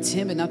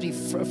timid, not to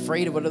be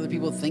afraid of what other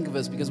people think of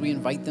us because we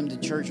invite them to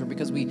church, or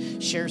because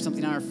we share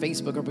something on our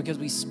Facebook, or because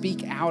we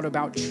speak out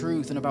about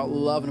truth and about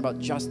love and about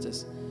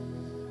justice.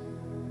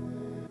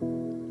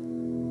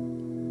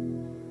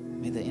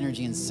 May the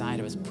energy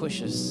inside of us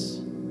push us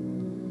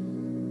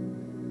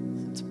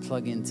to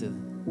plug into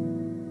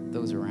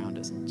those around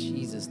us. In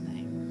Jesus' name.